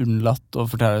har unnlatt å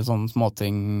fortelle sånne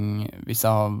småting hvis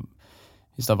det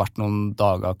har vært noen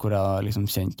dager hvor jeg har liksom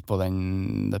kjent på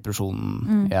den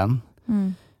depresjonen igjen.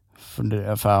 For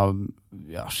jeg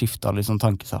har skiftet litt sånn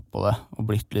tankesett på det og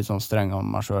blitt litt sånn streng av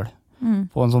meg selv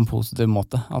på en sånn positiv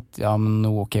måte at men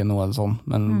nå er det sånn,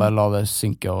 men bare la det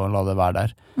synke og la det være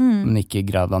der, men ikke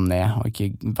grav dem ned og i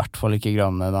hvert fall ikke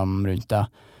grav ned dem rundt deg,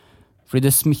 fordi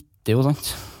det smitter jo,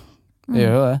 sant? Det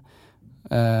gjør jo det.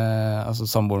 Altså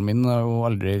samboeren min har jo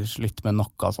aldri slitt med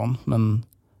noe sånn, men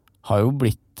har jo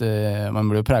blitt man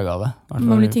blir jo preget av det.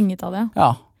 Man blir tynget av det. Ja.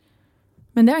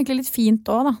 Men det egentlig litt fint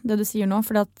også da, det du sier nå,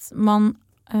 fordi at man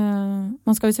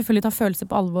skal jo selvfølgelig ta følelser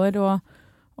på alvor,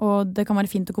 og det kan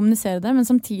være fint å kommunisere det, men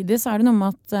samtidig så det noe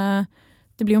med at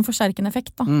det blir jo en forsterkende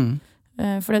effekt da.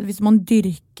 For hvis man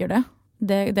dyrker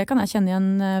det kan jeg kjenne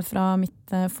igjen fra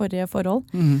mitt forrige forhold,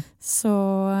 så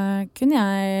kunne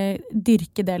jeg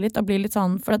dyrke det litt, og bli litt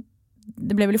sånn, for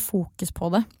det ble veldig fokus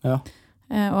på det. Ja.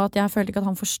 Og at jeg følte ikke at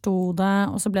han forstod det,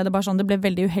 og så ble det bare sånn, det ble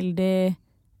veldig uheldig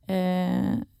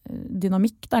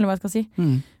dynamikk da, eller hva jeg skal si.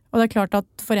 Og det klart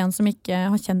at for en som ikke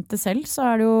har kjent det selv, så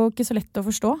det jo ikke så lett å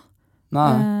forstå.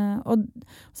 Og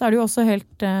så det jo også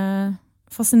helt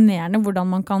fascinerende hvordan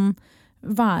man kan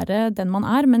være den man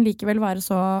men likevel være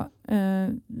så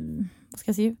hva skal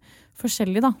jeg si,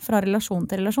 forskjellig da, fra relasjon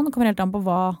til relasjon. Det kommer helt an på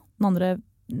hva den andre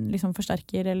liksom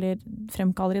forsterker eller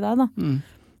fremkaller i deg da.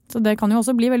 Så det kan jo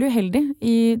også bli veldig uheldig.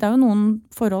 Det jo noen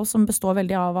forhold som består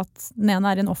veldig av at den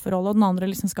ene i en offerrolle, og den andre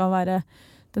liksom skal være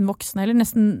den voksne, eller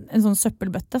nesten en sånn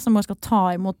søppelbøtte som bare skal ta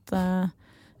imot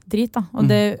drit da. Og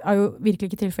det jo virkelig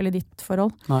ikke tilfelle i ditt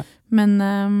forhold. Nei. Men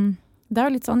det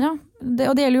jo litt sånn, ja.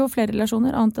 Og det gjelder jo flere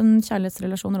relasjoner, annet enn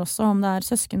kjærlighetsrelasjoner også, om det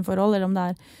søskenforhold, eller om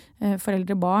det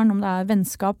foreldre-barn, om det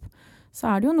vennskap.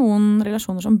 Så det jo noen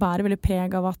relasjoner som bærer veldig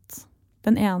preg av at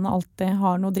den ene alltid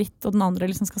har noe dritt, og den andre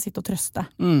liksom skal sitte og trøste.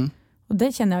 Og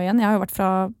det kjenner jeg jo igjen. Jeg har jo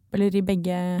vært i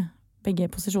begge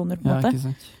posisjoner på en måte. Ikke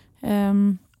sant.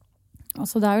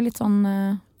 Altså det jo litt sånn,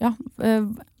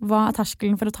 hva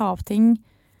terskelen for å ta opp ting?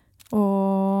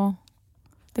 Og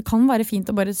det kan være fint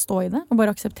å bare stå i det, og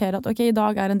bare akseptere at ok, i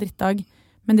dag en drittdag,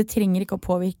 men det trenger ikke å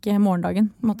påvirke morgendagen,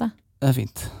 på en måte. Det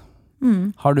fint.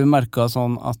 Har du merket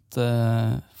sånn at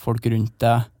folk rundt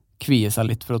deg kvier seg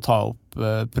litt for å ta opp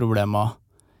problemer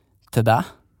til deg?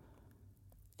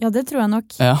 Ja, det tror jeg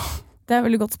nok. Ja. Det et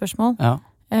veldig godt spørsmål. Ja.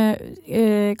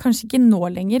 Kanskje ikke nå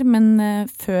lenger, men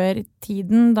før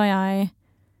tiden da jeg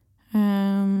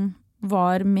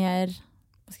var mer,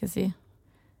 hva skal jeg si,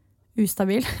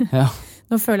 ustabil. Ja.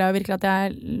 Nå føler jeg virkelig at jeg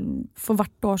for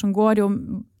hvert år som går, jo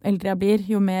eldre jeg blir,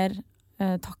 jo mer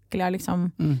takler jeg liksom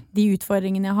de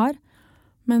utfordringene jeg har.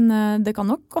 Men det kan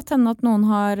nok godt hende at noen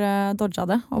har dodget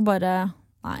det, og bare,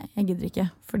 nei, jeg gidder ikke,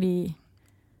 fordi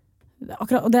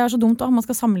og det så dumt da, man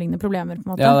skal sammenligne problemer på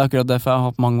en måte. Ja, det akkurat derfor jeg har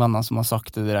hatt mange venner som har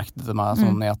sagt det direkte til meg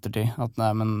sånn i ettertid, at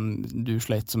nei, men du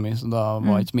sleit så mye, så da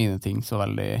var ikke mine ting så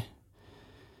veldig,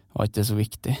 var ikke så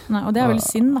viktig. Nei, og det veldig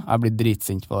synd da. Jeg blir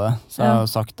dritsint på det, så jeg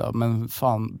har sagt da, men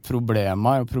faen,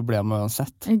 problemer jo problemer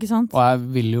uansett. Ikke sant? Og jeg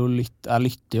vil jo jeg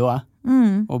lytter jo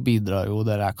og bidrar jo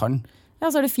der jeg kan. Ja,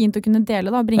 så det fint å kunne dele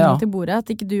da, bringe det til bordet, at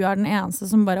ikke du den eneste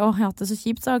som bare, jeg har hatt det så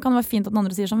kjipt, så kan det være fint at den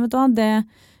andre sier sånn, vet du hva,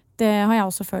 det har jeg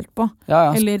også følt på.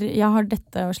 Eller jeg har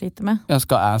dette å slite med. Ja,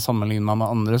 skal jeg sammenligne meg med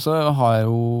andre, så har jeg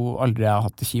jo aldri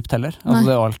hatt det kjipt heller. Altså,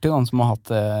 det alltid noen som har hatt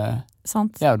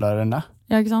det jævligere enn det.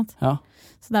 Ja, ikke sant? Ja.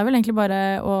 Så det vel egentlig bare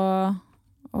å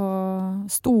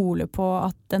stole på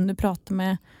at den du prater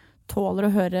med tåler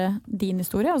å høre din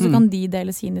historie, og så kan de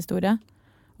dele sin historie.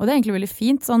 Og det egentlig veldig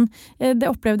fint. Sånn, det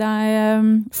opplevde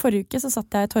jeg forrige uke, så satt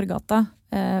jeg i Torgata,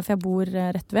 for jeg bor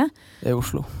rett ved. I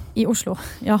Oslo. I Oslo,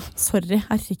 ja. Sorry,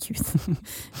 herregud.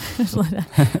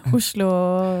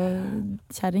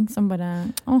 Oslo-kjæring som bare,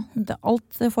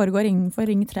 alt foregår innenfor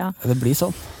Ring 3. Det blir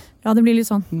sånn. Ja, det blir litt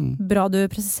sånn. Bra du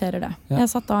presiserer det. Ja. Jeg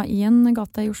satt da i en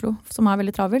gate i Oslo, som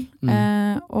veldig travel,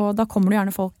 og da kommer det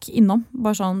gjerne folk innom,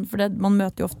 bare sånn, for man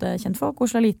møter jo ofte kjentfolk,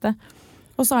 Oslo lite.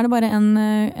 Og så det bare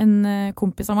en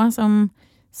kompis av meg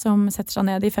som setter seg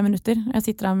ned i 5 minutter. Jeg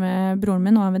sitter der med broren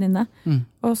min og en venninne,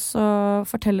 og så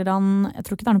forteller han, jeg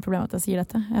tror ikke det noe problem at jeg sier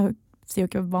dette, jeg sier jo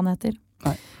ikke hva han heter.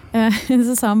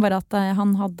 Så sa han bare at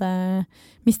han hadde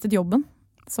mistet jobben,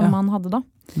 som han hadde da.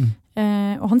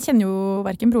 Og han kjenner jo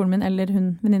hverken broren min eller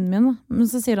venninnen min da. Men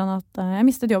så sier han at jeg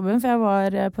mistet jobben for jeg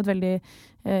var på et veldig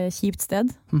kjipt sted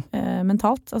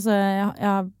mentalt, altså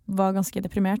jeg var ganske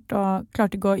deprimert og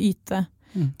klarte ikke å yte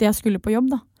det jeg skulle på jobb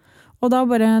da, og da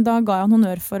ga jeg han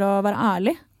honnør for å være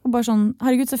ærlig og bare sånn,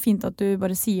 herregud så fint at du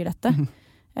bare sier dette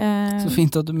så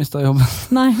fint at du mistet jobben.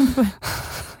 Nei,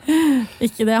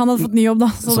 ikke det, han hadde fått ny jobb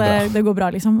da, så det går bra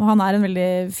liksom, og han en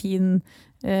veldig fin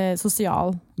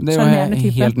sosial, charmerende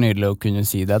type. Det jo helt nydelig å kunne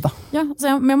si det da. Ja,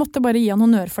 men jeg måtte bare gi han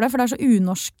honnør for det, for det så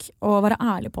unorsk å være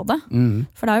ærlig på det.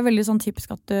 For det jo veldig sånn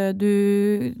typisk at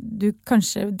du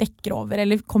kanskje dekker over,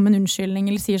 eller kommer med en unnskyldning,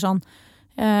 eller sier sånn,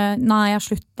 nei, jeg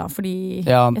slutta fordi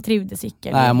jeg trivdes ikke.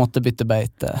 Eller, nei, jeg måtte bytte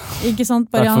beite. Ikke sant?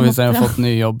 Derfor hvis jeg har fått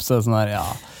ny jobb, så sånn her,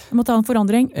 Jeg måtte ha en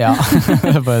forandring. Ja,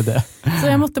 det bare det. Så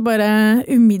jeg måtte bare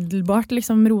umiddelbart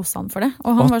liksom rose han for det,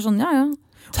 og han var sånn, ja.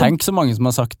 Tenk så mange som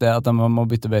har sagt det, at de må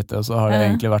bytte beite, og så har det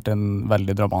egentlig vært en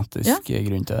veldig dramatisk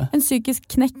grunn til det. En psykisk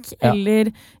knekk, eller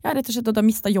rett og slett at du har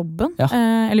mistet jobben,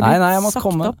 eller nei, jeg måtte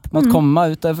komme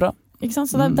meg ut derfra. Ikke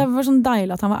sant? Så det var sånn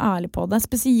deilig at han var ærlig på det,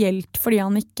 spesielt fordi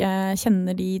han ikke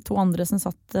kjenner de 2 andre som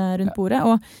satt rundt bordet,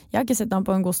 og jeg har ikke sett ham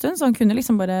på en god stund, så han kunne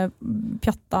liksom bare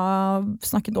pjatta,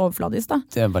 snakket overfladisk da.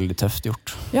 Det veldig tøft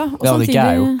gjort. Ja, det hadde ikke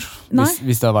jeg gjort,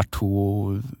 hvis det hadde vært 2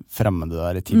 fremmede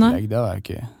der i tillegg, det hadde jeg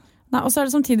ikke. Nei, og så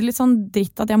det samtidig litt sånn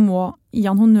dritt at jeg må gi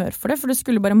han honnør for det, for det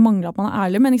skulle bare mangle at man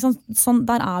ærlig, men ikke sånn,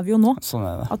 der vi jo nå. Sånn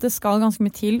det. At det skal ganske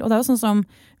mye til, og det jo sånn som,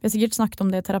 vi har sikkert snakket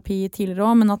om det i terapi tidligere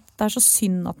også, men at det så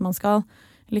synd at man skal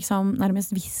liksom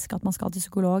nærmest viske at man skal til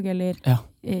psykolog, eller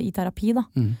i terapi da.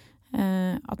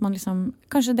 At man liksom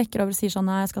kanskje dekker over og sier sånn,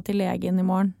 nei, jeg skal til legen i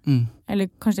morgen, eller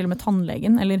kanskje til og med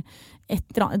tannlegen, eller et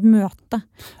møte.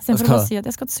 I stedet for å si at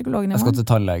jeg skal til psykologen i morgen. Jeg skal til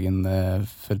tannlegen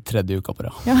for 3. uka på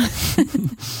det. Ja.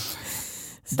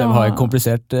 Det var en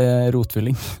komplisert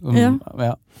rotfylling.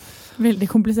 Ja. Veldig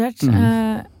komplisert.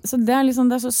 Så det liksom,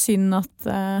 det så synd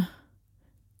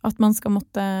at man skal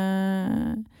måtte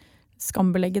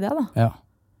skambelegge det da. Ja.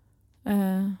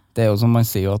 Det jo som man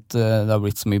sier at det har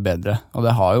blitt så mye bedre, og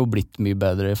det har jo blitt mye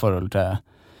bedre i forhold til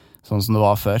sånn som det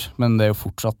var før, men det jo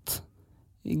fortsatt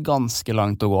ganske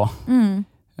langt å gå.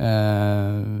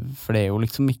 For det jo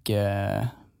liksom ikke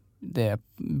det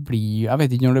blir, jeg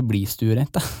vet ikke når det blir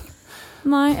stuerent da.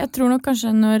 Nei, jeg tror nok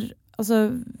kanskje når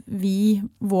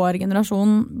vår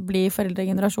generasjon blir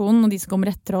foreldregenerasjonen, og de som kommer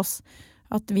etter oss,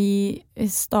 at vi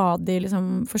stadig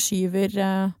liksom forskyver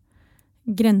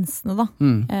grensene da.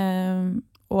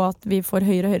 Og at vi får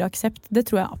høyere og høyere aksept, det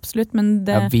tror jeg absolutt, men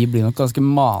det... Ja, vi blir nok ganske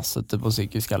masete på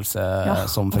psykisk helse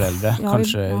som foreldre,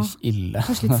 kanskje ille.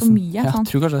 Kanskje litt for mye, jeg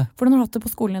tror kanskje det. Hvordan har du hatt det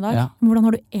på skolen i dag? Ja. Hvordan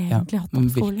har du egentlig hatt det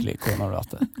på skolen? Virkelig, hvordan har du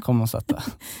hatt det? Kom og sett det.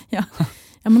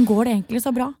 Ja, men går det egentlig så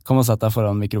bra? Kom og sett deg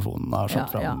foran mikrofonen der,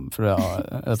 fram, for du har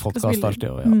et podcast alltid.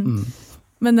 Og,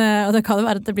 Men det kan jo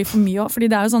være at det blir for mye også,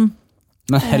 fordi det jo sånn...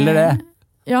 Men heller det.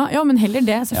 Ja, men heller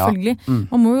det, selvfølgelig.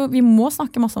 Vi må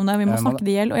snakke masse om det, vi må snakke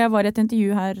det gjeld. Og jeg var i et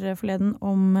intervju her forleden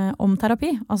om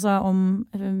terapi, altså om,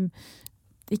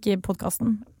 ikke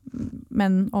podcasten,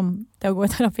 men om det å gå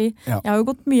i terapi. Jeg har jo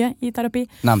gått mye i terapi.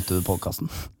 Nevnte du podcasten?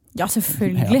 Ja,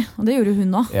 selvfølgelig, og det gjorde hun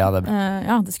da. Ja, det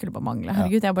bra. Det skulle bare mangle.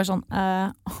 Herregud, jeg bare sånn,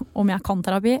 om jeg kan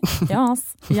terapi? Ja,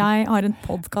 jeg har en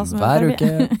podcast hver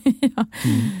uke.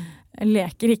 Jeg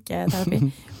leker ikke terapi.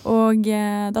 Og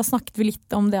da snakket vi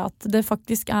litt om det at det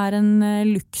faktisk en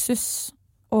luksus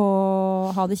å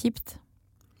ha det kjipt.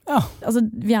 Ja. Altså,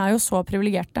 vi jo så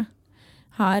privilegerte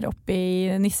her oppe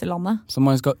i nisselandet. Så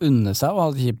man skal unne seg å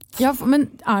ha det kjipt? Ja, men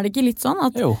det ikke litt sånn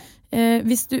at... Jo.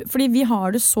 Fordi vi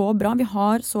har det så bra, vi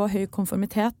har så høy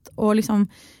konformitet, og liksom,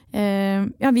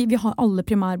 vi har alle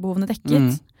primærbehovene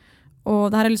dekket.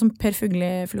 Og det her liksom Per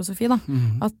Fugelli-filosofi da,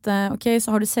 at ok,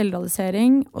 så har du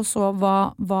selvrealisering, og så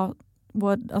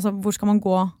hvor skal man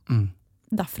gå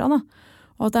derfra da?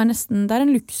 Og at det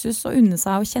en luksus å unne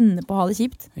seg å kjenne på å ha det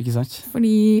kjipt. Ikke sant?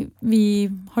 Fordi vi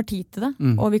har tid til det,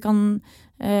 og vi kan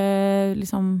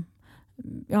liksom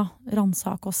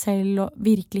ransake oss selv og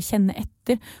virkelig kjenne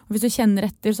etter. Og hvis du kjenner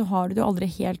etter, så har du det jo aldri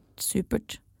helt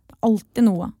supert. Det alltid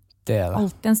noe. Det det.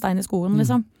 Alltid en stein i skoen,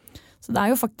 liksom. Så det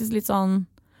jo faktisk litt sånn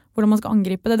hvordan man skal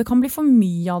angripe det. Det kan bli for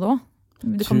mye av det også.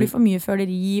 Det kan bli for mye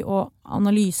føleri og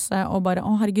analyse og bare,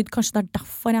 herregud, kanskje det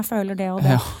derfor jeg føler det og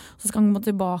det. Så skal man gå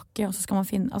tilbake, og så skal man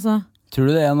finne, altså. Tror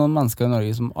du det noen mennesker i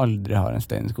Norge som aldri har en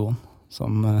stein i skoen?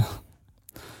 Som,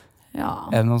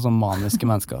 det noen sånne maniske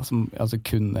mennesker som altså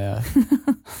kunne...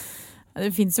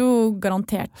 Det finnes jo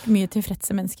garantert mye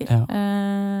tilfredse mennesker.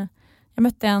 Jeg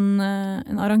møtte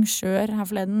en arrangør her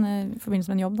forleden i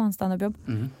forbindelse med en jobb, en stand-up-jobb,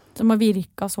 som har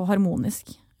virket så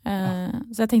harmonisk.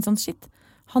 Så jeg tenkte sånn, shit,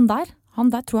 han der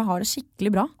tror jeg har det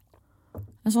skikkelig bra.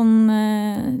 En sånn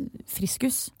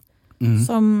friskus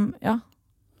som,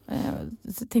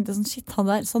 så tenkte jeg sånn, shit,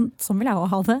 han der, sånn vil jeg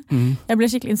også ha det. Jeg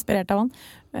ble skikkelig inspirert av han.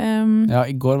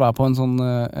 I går var jeg på en sånn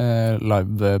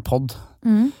livepod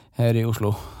her i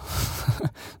Oslo.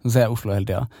 Nå sier jeg Oslo hele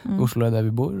tiden. Oslo er der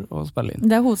vi bor og spiller inn.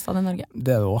 Det er hovedstaden i Norge.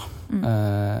 Det er det også.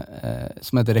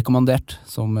 Som heter Rekommandert,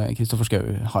 som Kristoffer Schou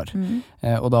har.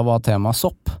 Og da var tema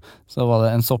sopp. Så var det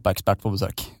en soppekspert på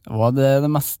besøk. Var det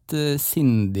mest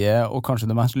sindige og kanskje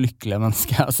det mest lykkelige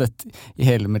mennesket jeg har sett i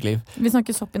hele mitt liv. Vi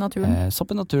snakker sopp i naturen.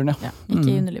 Sopp i naturen, ja. Ikke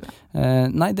i underlivet.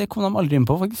 Nei, det kom de aldri inn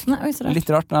på, faktisk. Nei, så rart.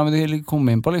 Litt rart. Nei, men de kom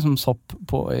inn på liksom sopp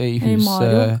i hus. I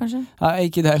Mario, kanskje? Nei,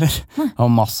 ikke det heller. Det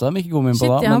var masse de ikke kom inn på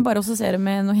da. Shit, jeg har bare assosierer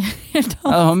med noe helt annet.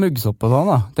 Ja, det var muggsopp og sånn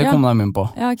da. Det kom de inn på.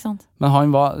 Ja, ikke sant. Men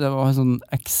det var en sånn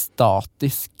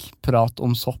ekstatisk prat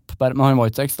om sopp. Men han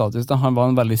var ikke så ekstatisk da. Han var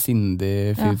en veldig sindig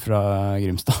fyr fra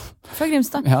Grimstad. Fra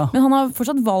Grimstad. Men han har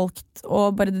fortsatt valgt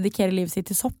å bare dedikere livet sitt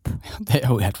til sopp. Det er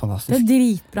jo helt fantastisk. Det er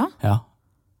dritbra. Ja.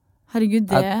 Herregud,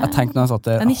 det... Jeg tenkte når jeg satt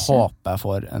der, jeg håper jeg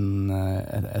får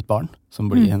et barn som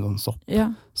blir en sånn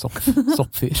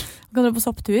soppfyr. Kan dere på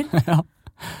sopptur? Ja.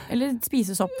 Eller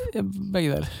spise sopp? Begge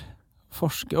deler.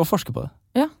 Forske på det.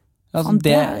 Ja. Altså,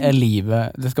 det er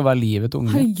livet. Det skal være livet til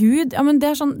unge. Herregud, ja, men det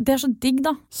er så digg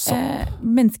da.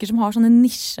 Mennesker som har sånne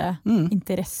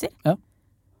nisjeinteresser. Ja.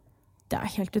 Det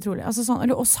er helt utrolig. Altså, sånn,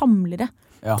 og samlere.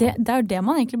 Ja. Det er det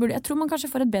man egentlig burde. Jeg tror man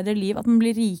kanskje får et bedre liv, at man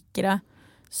blir rikere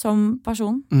som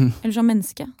person, eller som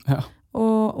menneske. Ja.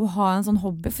 Og ha en sånn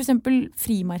hobby. For eksempel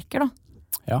frimerker da.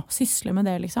 Ja. Sysle med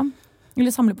det liksom.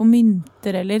 Eller samle på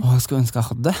mynter, eller... Jeg skulle ønske jeg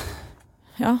hadde.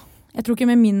 Ja. Jeg tror ikke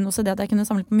med min OCD at jeg kunne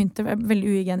samle på mynter. Det er veldig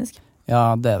uhygienisk.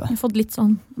 Ja, det er det. Jeg har fått litt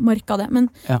sånn mark av det.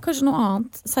 Men kanskje noe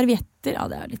annet. Servietter,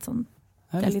 det er litt sånn...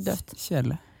 Det er litt dødt.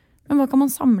 Kjedelig. Men hva kan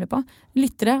man samle på?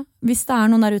 Lyttere, hvis det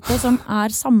er noen der ute som er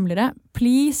samlere,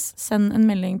 please send en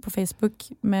melding på Facebook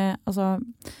med, altså,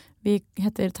 vi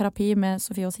heter Terapi med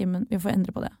Sofie og Simen. Vi får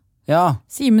endre på det. Ja.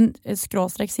 Simen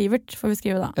 /Sivert får vi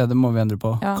skrive da. Ja, det må vi endre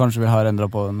på. Ja. Kanskje vi har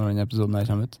endret på det når denne episoden her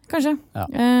kommer ut. Kanskje. Ja.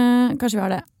 Kanskje vi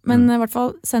har det. Men i hvert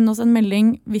fall, send oss en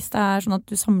melding hvis det er sånn at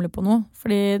du samler på noe.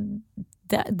 Fordi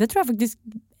det tror jeg faktisk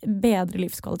bedrer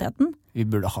livskvaliteten. Vi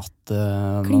burde hatt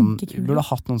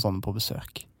noen sånne på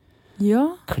besøk. Ja.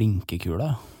 Klinkekule.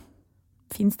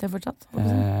 Finns det fortsatt?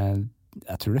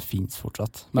 Jeg tror det finnes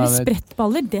fortsatt. Men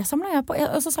sprettballer, det samlet jeg på.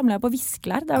 Og så samlet jeg på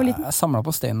viskelær, da jeg var liten. Jeg samlet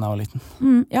på steinen da jeg var liten.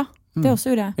 Ja, det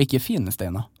også gjorde jeg. Ikke fine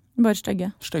steiner. Bare stygge.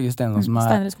 Stygge steiner som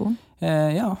steiner i skoen.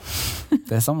 Ja,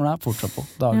 det samler jeg fortsatt på,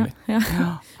 daglig. Ja.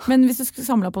 Men hvis du skulle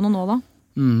samle på noe nå da?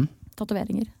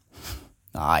 Tatoveringer?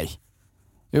 Nei.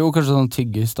 Jo, kanskje sånn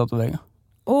tyggis-tatoveringer.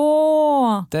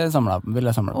 Det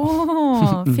vil jeg samle på.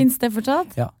 Finns det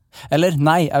fortsatt? Ja. Eller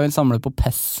nei, jeg vil samle på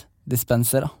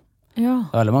PES-dispenser da. Ja.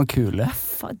 Det er veldig mange kule.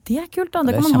 Det er kult da,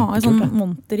 det kan man ha en sånn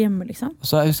monter hjemme liksom.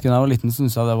 Så jeg husker da jeg var liten,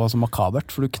 synes jeg det var så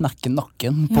makabert, for du knekker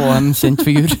nakken på en kjent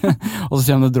figur, og så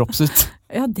kommer det drops ut.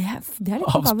 Ja, det er litt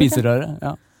makabert. Av spiserøret,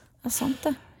 ja. Det er sant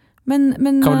det. Men,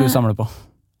 hva vil du samle på?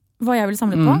 Hva jeg vil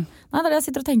samle på? Nei, det er det jeg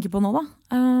sitter og tenker på nå da.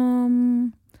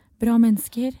 Bra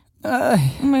mennesker.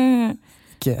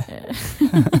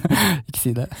 Ikke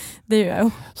si det. Det gjør jeg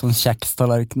jo. Sånn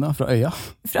kjekstallerkener fra øya.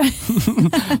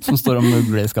 Som står og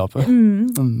mugler i skapet.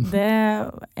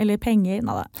 Eller penger,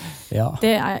 nei da. Ja.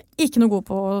 Det er jeg ikke noe god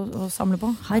på å samle på.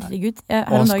 Herregud.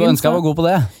 Skulle ønske jeg var god på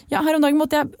det. Ja, her om dagen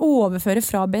måtte jeg overføre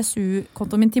fra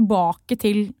BSU-kontoen min tilbake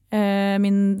til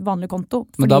min vanlige konto.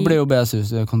 Men da blir jo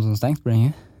BSU-kontoen stengt, blir det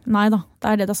ikke? Nei da, det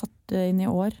er det det har satt inn i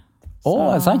år.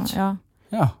 Er det sant? Ja.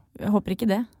 Jeg håper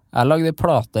ikke det. Jeg lagde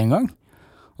plate en gang.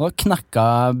 Og da knekka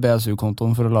jeg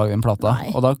BSU-kontoen for å lage en plate.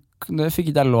 Nei. Og da fikk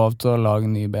ikke jeg lov til å lage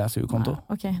en ny BSU-konto.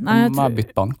 Okay. Nei, jeg må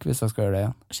bytte bank hvis jeg skal gjøre det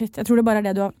igjen. Shit, jeg tror det bare er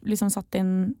det du har liksom satt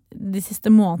inn de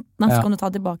siste månedene, så kan du ta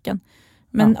tilbake igjen.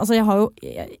 Men altså, jeg har jo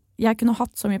jeg kunne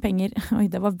hatt så mye penger. Oi,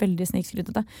 det var veldig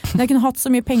snikskrytete. Men jeg kunne hatt så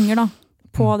mye penger da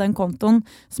på den kontoen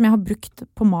som jeg har brukt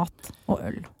på mat og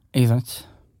øl. Ikke sant?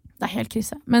 Det er helt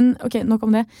krise. Men ok, nok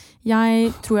om det.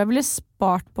 Jeg tror jeg ville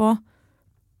spart på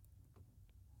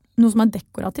noe som er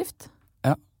dekorativt.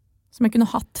 Ja. Som jeg kunne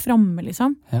hatt fremme,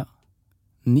 liksom. Ja.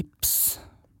 Nips.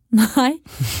 Nei.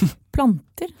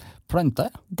 Planter.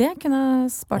 Planter, ja. Det kunne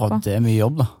jeg spart på. Det mye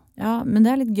jobb, da. Ja, men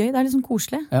det litt gøy. Det litt sånn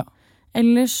koselig. Ja.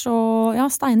 Ellers så,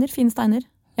 steiner, fine steiner.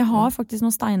 Jeg har faktisk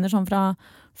noen steiner sånn fra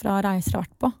reiser jeg har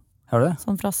vært på. Har du det?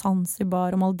 Sånn fra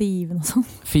Zanzibar og Maldiven og sånn.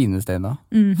 Fine steiner.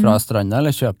 Fra stranda,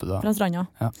 eller kjøper du da? Fra stranda.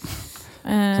 Ja.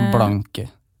 Sånn blanke.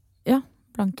 Ja,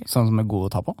 blanke. Sånn som er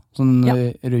gode å ta på? Sånn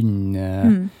runde.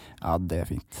 Ja, det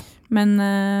fint. Men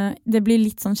det blir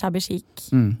litt sånn shabby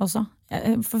chic også.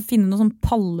 Jeg får finne noen sånn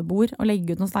pallebord og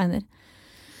legge ut noen steiner.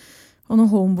 Og noen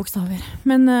home-bokstaver.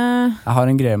 Men jeg har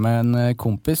en greie med en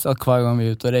kompis at hver gang vi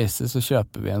er ute og reiser, så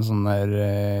kjøper vi en sånn der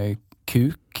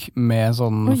kuk med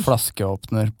sånn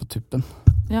flaskeåpner på tuppen.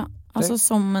 Ja, altså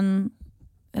som en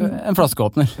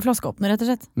flaskeåpner. Flaskeåpner, rett og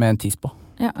slett. Med en tiss på.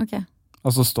 Ja, ok.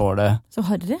 Og så står det så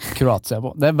harry. Kroatia på.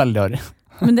 Det er veldig harry.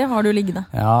 Men det har du liggende?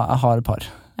 Ja, jeg har et par.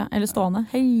 Ja, eller stående.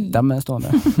 Hei! De er stående.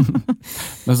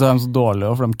 Men så er de så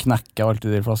dårlige, for de knekker alltid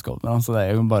de flaskeåpnerne, så det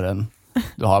er jo bare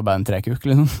du har bare en trekuk,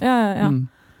 liksom. Ja.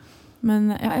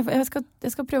 Men jeg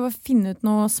skal prøve å finne ut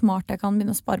noe smart jeg kan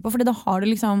begynne å spare på, fordi da har du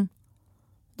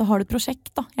et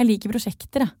prosjekt, da. Jeg liker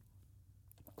prosjekter, jeg.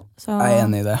 Så, jeg er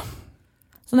enig i det.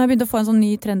 Så når jeg begynte å få en sånn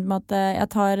ny trend med at jeg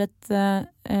tar et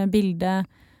bilde,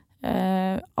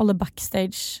 alle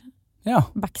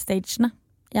backstagene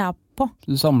jeg er på.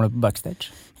 Du samler på backstage?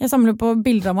 Jeg samler på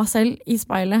bilder av meg selv i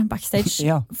speilet, backstage.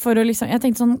 Ja. For å liksom, jeg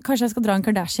tenkte sånn, kanskje jeg skal dra en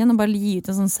Kardashian og bare gi ut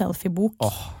en sånn selfie-bok.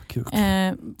 Kult.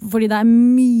 Fordi det er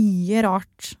mye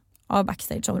rart av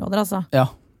backstage-områder, altså. Ja.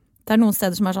 Det er noen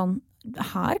steder som er sånn,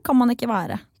 her kan man ikke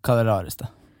være. Hva er det rareste?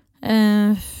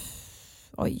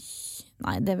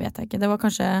 Nei, det vet jeg ikke. Det var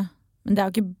kanskje, men det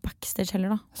er jo ikke backstage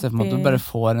heller, da. Se for meg at du bare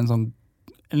får en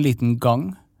liten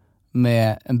gang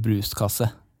med en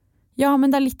bruskasse. Ja,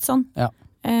 men det er litt sånn. Ja.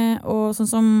 Og sånn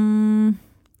som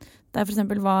der for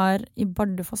eksempel var i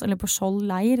Bardufoss, eller på Skjold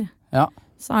leir,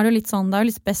 så er det jo litt sånn, det er jo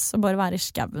litt spess å bare være i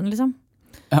skauen, liksom.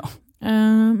 Ja.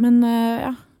 Men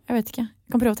jeg vet ikke. Jeg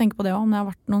kan prøve å tenke på det også, om det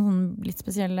har vært noen sånn litt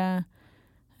spesielle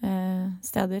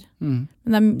steder.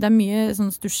 Men det er mye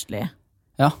sånn stusslige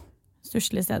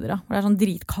steder, da. Hvor det er sånn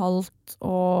dritkaldt,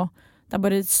 og det er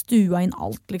bare stua inn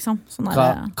alt, liksom. Sånn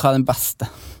hva er den beste?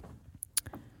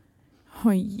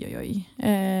 Oi.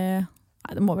 Nei,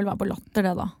 det må vel være på Latter,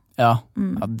 det da. Ja,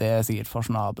 det er sikkert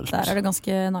fasjonabelt. Der er det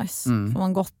ganske nice. Får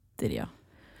man godteri, ja.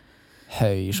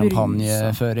 Høy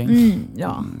champagneføring.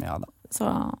 Ja da. Så,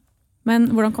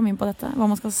 men hvordan kom vi inn på dette? Hva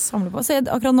man skal samle på? Se,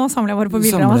 akkurat nå samler jeg bare på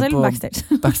bilder av meg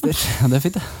selv. Backstage, ja, det er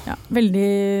fint det. Ja,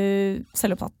 veldig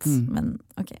selvopptatt, men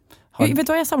ok. Vet du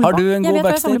hva jeg samler på? Har du en god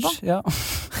backstage? Ja.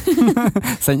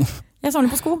 Jeg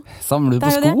samler på sko. Samler du på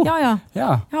sko? Ja.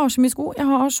 Jeg har så mye sko. Jeg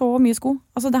har så mye sko.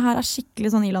 Altså, det her er skikkelig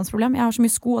sånn ilandsproblem. Jeg har så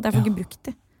mye sko at jeg får ikke brukt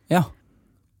det. Ja,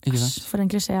 ikke sant. For en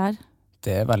klisjé her.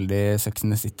 Det er veldig Sex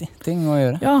and the City-ting å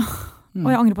gjøre. Ja, og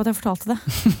jeg angrer på at jeg fortalte det.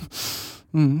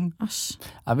 Asj.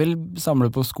 Jeg vil samle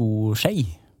på skoskjei.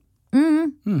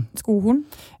 Skohorn.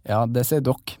 Ja, det sier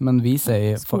dere, men vi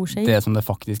sier det som det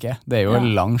faktisk er. Det er jo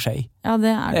en lang skei. Ja, det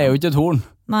er det. Det er jo ikke et horn.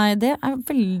 Nei, det er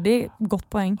veldig godt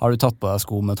poeng. Har du tatt på deg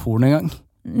sko med et horn en gang?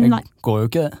 Nei. Det går jo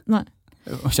ikke det. Nei.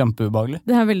 Kjempeubehagelig.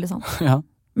 Det er veldig sant. Ja.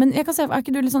 Men jeg kan se, er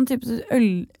ikke du litt sånn type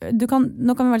øl... Nå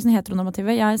kan vi være sånn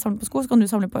heteronormative. Jeg samler på sko, så kan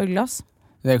du samle på ølglass.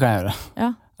 Det kan jeg gjøre.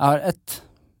 Ja. Jeg har ett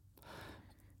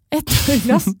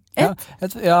ølglass? Ja,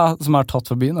 som jeg har tatt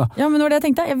for byen da. Ja, men det var det jeg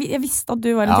tenkte. Jeg visste at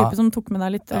du var en type som tok med deg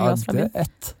litt ølglass fra byen. Ja, det er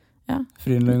ett.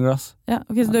 Frydenlund-glass. Ja,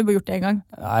 ok, så du har bare gjort det en gang?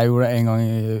 Jeg gjorde det en gang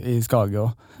i Skage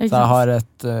også. Så jeg har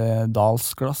et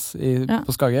Dals-glass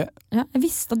på Skage. Ja, jeg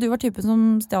visste at du var typen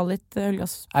som stjal litt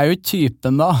ølglass. Jeg er jo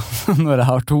typen da, når jeg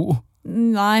har to.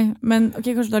 Nei, men ok,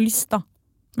 kanskje du har lyst da.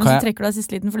 Men så trekker du deg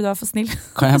siste liten fordi du er for snill.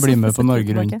 Kan jeg bli med på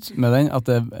Norge Rundt med den? At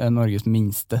det er Norges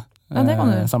minste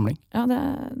samling. Ja,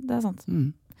 det er sant.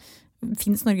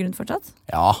 Finnes Norge Rundt fortsatt?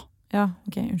 Ja,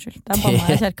 ok, unnskyld. Det er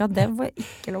banna i kjerka. Det var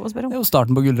ikke lov å spørre om. Det er jo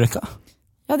starten på gullrekka.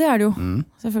 Ja, det er det jo.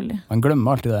 Selvfølgelig. Man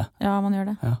glemmer alltid det. Ja, man gjør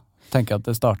det. Ja. Tenker at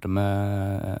det starter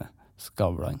med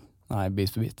Skavlan. Nei,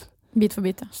 Bit for bit. Bit for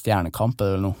bit, ja. Stjernekamp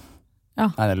er det vel nå?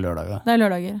 Ja. Nei, det er lørdager. Det er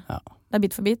lørdager. Ja. Det er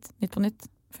Bit for bit, Nytt på nytt,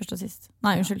 først og sist.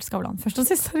 Nei, unnskyld, Skavlan. Først og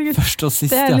sist, herregud. Først og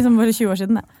sist, det er liksom bare 20 år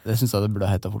siden, det. Det synes jeg det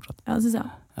burde hete fortsatt. Ja, det synes jeg.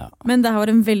 Ja. Men det her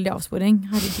var en veldig avsporing,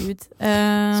 herregud.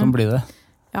 Sånn blir det.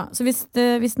 Ja, så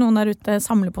hvis noen der ute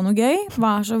samler på noe gøy,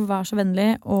 vær så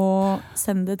vennlig og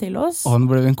send det til oss. Nå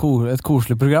ble det et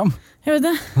koselig program. Jeg vet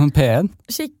det. En P1.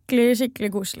 Skikkelig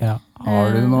koselig. Ja.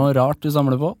 Har du noe rart du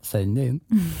samler på, send det inn.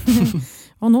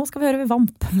 Og nå skal vi høre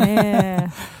Vamp med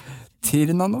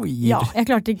Tirnanoir. Ja, jeg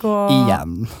klarte ikke å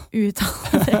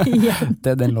uttale det igjen.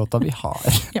 Det er den låta vi har.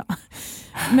 Ja.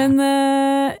 Men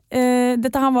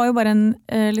dette her var jo bare en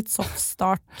litt soft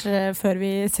start før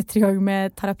vi setter i gang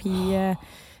med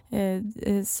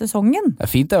sesongen. Det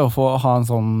fint det å få ha en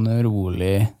sånn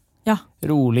rolig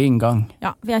inngang.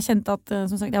 Ja, for jeg kjente at,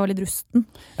 som sagt, jeg var litt rusten.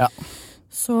 Ja.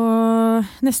 Så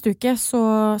neste uke så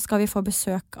skal vi få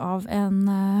besøk av en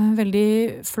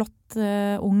veldig flott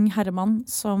ung herremann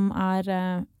som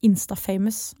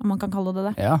Insta-famous, om man kan kalle det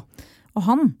det. Ja. Og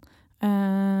han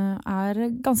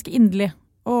ganske inderlig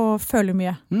og føler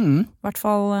mye. Hvert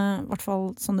fall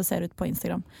sånn det ser ut på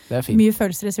Instagram. Det fint. Mye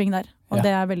følelser i sving der, og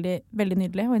det veldig, veldig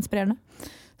nydelig og inspirerende.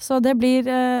 Så det blir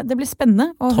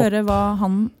spennende å høre hva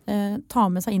han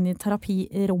tar med seg inn i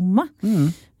terapirommet.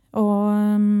 Og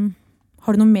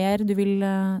har du noe mer du vil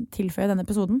tilføye denne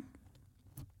episoden?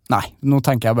 Nei, nå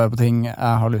tenker jeg bare på ting jeg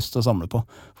har lyst til å samle på.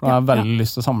 For nå har jeg veldig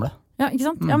lyst til å samle. Ja, ikke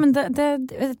sant? Ja, men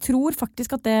jeg tror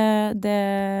faktisk at det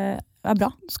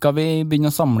bra. Skal vi begynne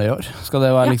å samle i år? Skal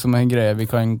det være liksom en greie vi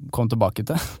kan komme tilbake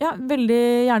til? Ja, veldig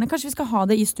gjerne. Kanskje vi skal ha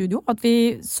det i studio? At vi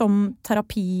som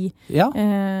terapi,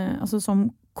 altså som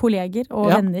kolleger og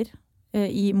venner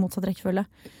i motsatt rekkefølge,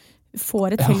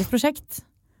 får et felles prosjekt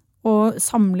og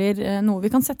samler noe vi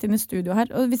kan sette inn i studio her.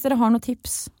 Og hvis dere har noen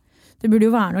tips, det burde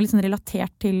jo være noe litt sånn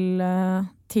relatert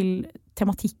til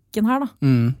tematikken her da.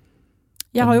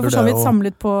 Jeg har jo for så vidt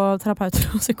samlet på terapeuter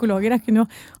og psykologer. Jeg kunne jo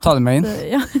ta dem med inn,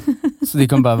 så de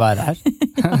kan bare være her.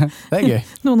 Det gøy.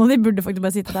 Noen av de burde faktisk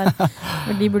bare sitte der,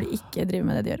 for de burde ikke drive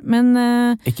med det de gjør. Men,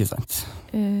 ikke sant.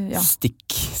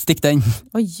 Stikk den.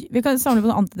 Oi, vi kan samle på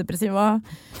noen antidepressiva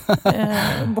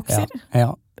bokser.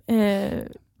 Ja.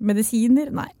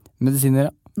 Medisiner? Nei. Medisiner,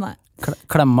 ja. Nei.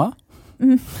 Klemma?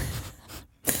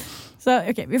 Så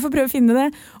ok, vi får prøve å finne det.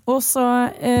 Og så,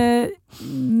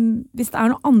 hvis det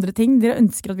noen andre ting dere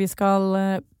ønsker at vi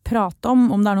skal prate om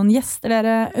det noen gjester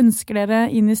dere ønsker dere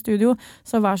inn i studio,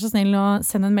 så vær så snill å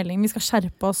sende en melding. Vi skal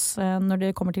skjerpe oss når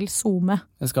det kommer til Zoom.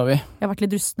 Det skal vi. Vi har vært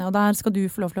litt rustne, og der skal du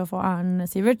få lov til å få æren,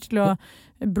 Sivert, til å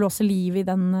blåse liv i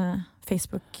den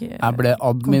Facebook. Jeg ble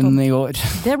admin i går.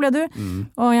 Det ble du.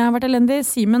 Og jeg har vært elendig.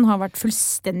 Simen har vært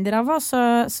fullstendig ræva,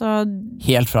 så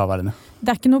helt fraværende.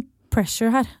 Det ikke noe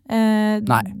pressure her.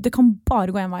 Nei. Det kan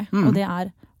bare gå en vei, og det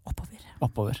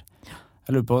oppover.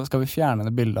 Jeg lurer på, skal vi fjerne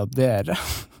det bildet av dere?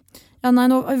 Ja, nei,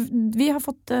 vi har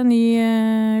fått en ny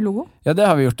logo. Ja, det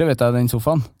har vi gjort, det vet jeg, den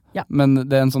sofaen. Ja. Men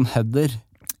det en sånn header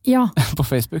på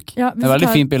Facebook. Ja, det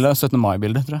veldig fint bilde, 17.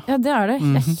 mai-bilde, tror jeg. Ja, det det.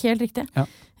 Det helt riktig. Ja.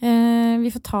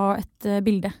 Vi får ta et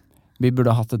bilde. Vi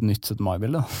burde ha hatt et nytt 17.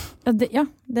 mai-bilde.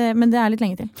 Men det litt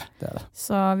lenge til. Det det.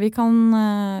 Så vi kan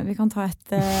ta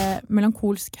et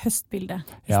melankolsk høstbilde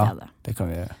i stedet. Ja, det kan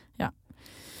vi gjøre. Ja.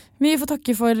 Vi får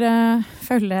takke for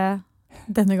følget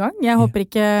denne gang. Jeg håper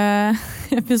ikke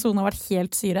episoden har vært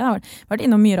helt syre. Det har vært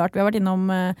innom mye rart. Vi har vært innom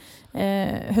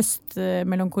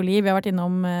høstmelankoli. Vi har vært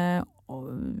innom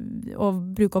å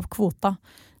bruke opp kvota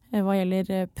hva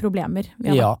gjelder problemer.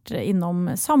 Vi har vært innom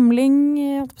samling,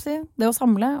 det å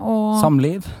samle. Og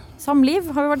Samliv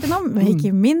har vi vært innom,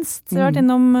 ikke minst. Vi har vært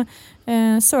innom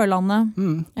Sørlandet.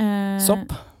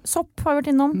 Sopp har vi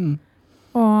vært innom.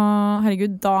 Og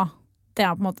herregud, det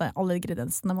på en måte alle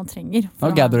ingrediensene man trenger.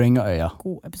 Og Gathering og Øya.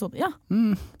 God episode, ja.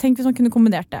 Tenk hvis man kunne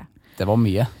kombinert det. Det var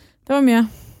mye.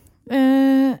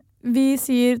 Vi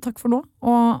sier takk for nå,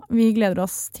 og vi gleder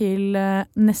oss til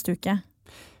neste uke.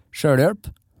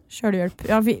 Selvhjelp.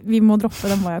 Ja, vi må droppe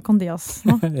den Vaya con Dios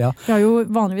nå. Ja. Vi har jo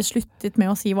vanligvis sluttet med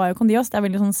å si Vaya con Dios. Det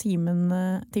veldig sånn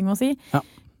Simen-ting å si. Ja.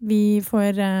 Vi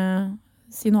får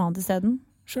si noe annet i stedet.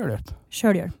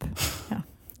 Selvhjelp. Ja.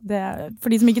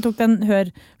 For de som ikke tok den, hør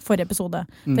forrige episode.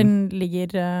 Den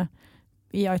ligger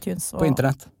i iTunes. Og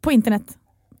på internett.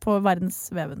 På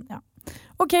verdensveven, ja.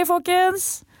 Ok,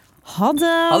 folkens. Ha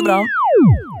det! Ha det bra.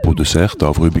 Produsert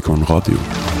av Rubicon Radio.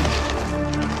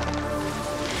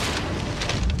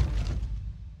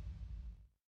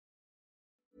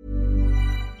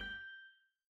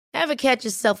 Ever catch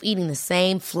yourself eating the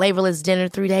same flavorless dinner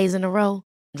 3 days in a row?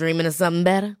 Dreaming of something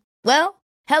better? Well,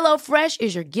 HelloFresh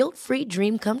is your guilt-free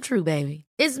dream come true, baby.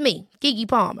 It's me, Keke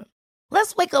Palmer.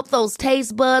 Let's wake up those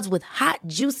taste buds with hot,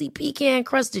 juicy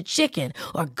pecan-crusted chicken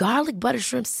or garlic butter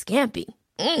shrimp scampi.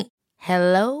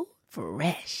 Hello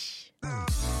Fresh.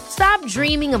 Stop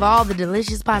dreaming of all the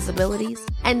delicious possibilities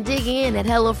and dig in at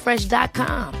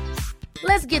HelloFresh.com.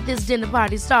 Let's get this dinner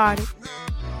party started.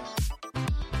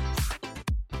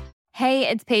 Hey,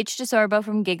 it's Paige DeSorbo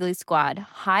from Giggly Squad.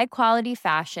 High quality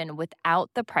fashion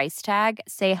without the price tag.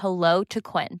 Say hello to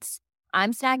Quince.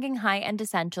 I'm snagging high-end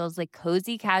essentials like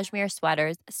cozy cashmere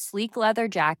sweaters, sleek leather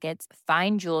jackets,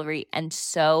 fine jewelry, and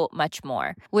so much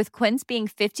more. With Quince being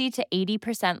 50 to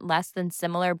 80% less than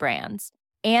similar brands.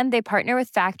 And they partner with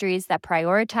factories that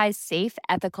prioritize safe,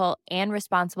 ethical, and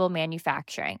responsible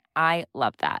manufacturing. I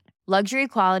love that. Luxury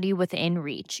quality within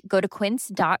reach. Go to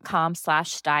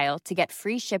quince.com/style to get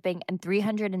free shipping and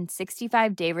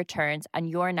 365-day returns on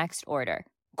your next order.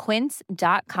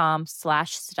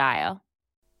 Quince.com/style.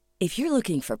 If you're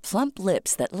looking for plump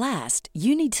lips that last,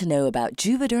 you need to know about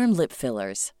Juvederm lip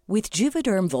fillers. With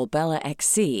Juvederm Volbella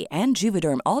XC and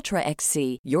Juvederm Ultra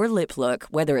XC, your lip look,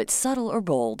 whether it's subtle or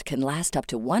bold, can last up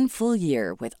to 1 full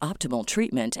year with optimal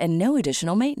treatment and no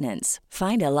additional maintenance.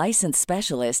 Find a licensed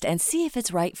specialist and see if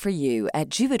it's right for you at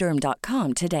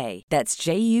Juvederm.com today. That's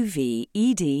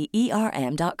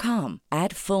JUVEDERM.com.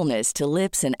 Add fullness to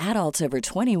lips in adults over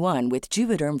 21 with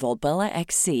Juvederm Volbella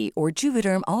XC or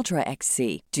Juvederm Ultra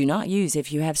XC. Do not use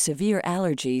if you have severe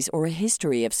allergies or a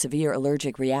history of severe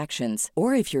allergic reactions,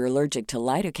 or if you're allergic to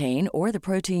lidocaine or the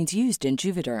proteins used in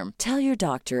Juvederm. Tell your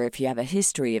doctor if you have a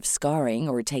history of scarring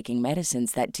or taking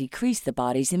medicines that decrease the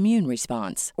body's immune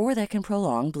response or that can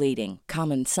prolong bleeding.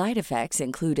 Common side effects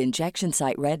include injection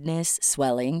site redness,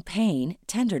 swelling, pain,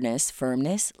 tenderness,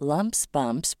 firmness, lumps,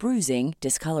 bumps, bruising,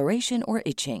 discoloration, or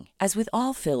itching. As with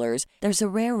all fillers, there's a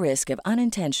rare risk of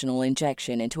unintentional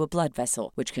injection into a blood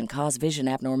vessel, which can cause vision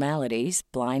abnormalities,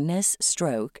 blindness,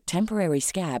 stroke, temporary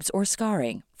scabs, or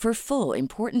scarring. For full,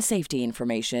 important safety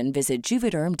information, visit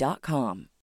Juvederm.com.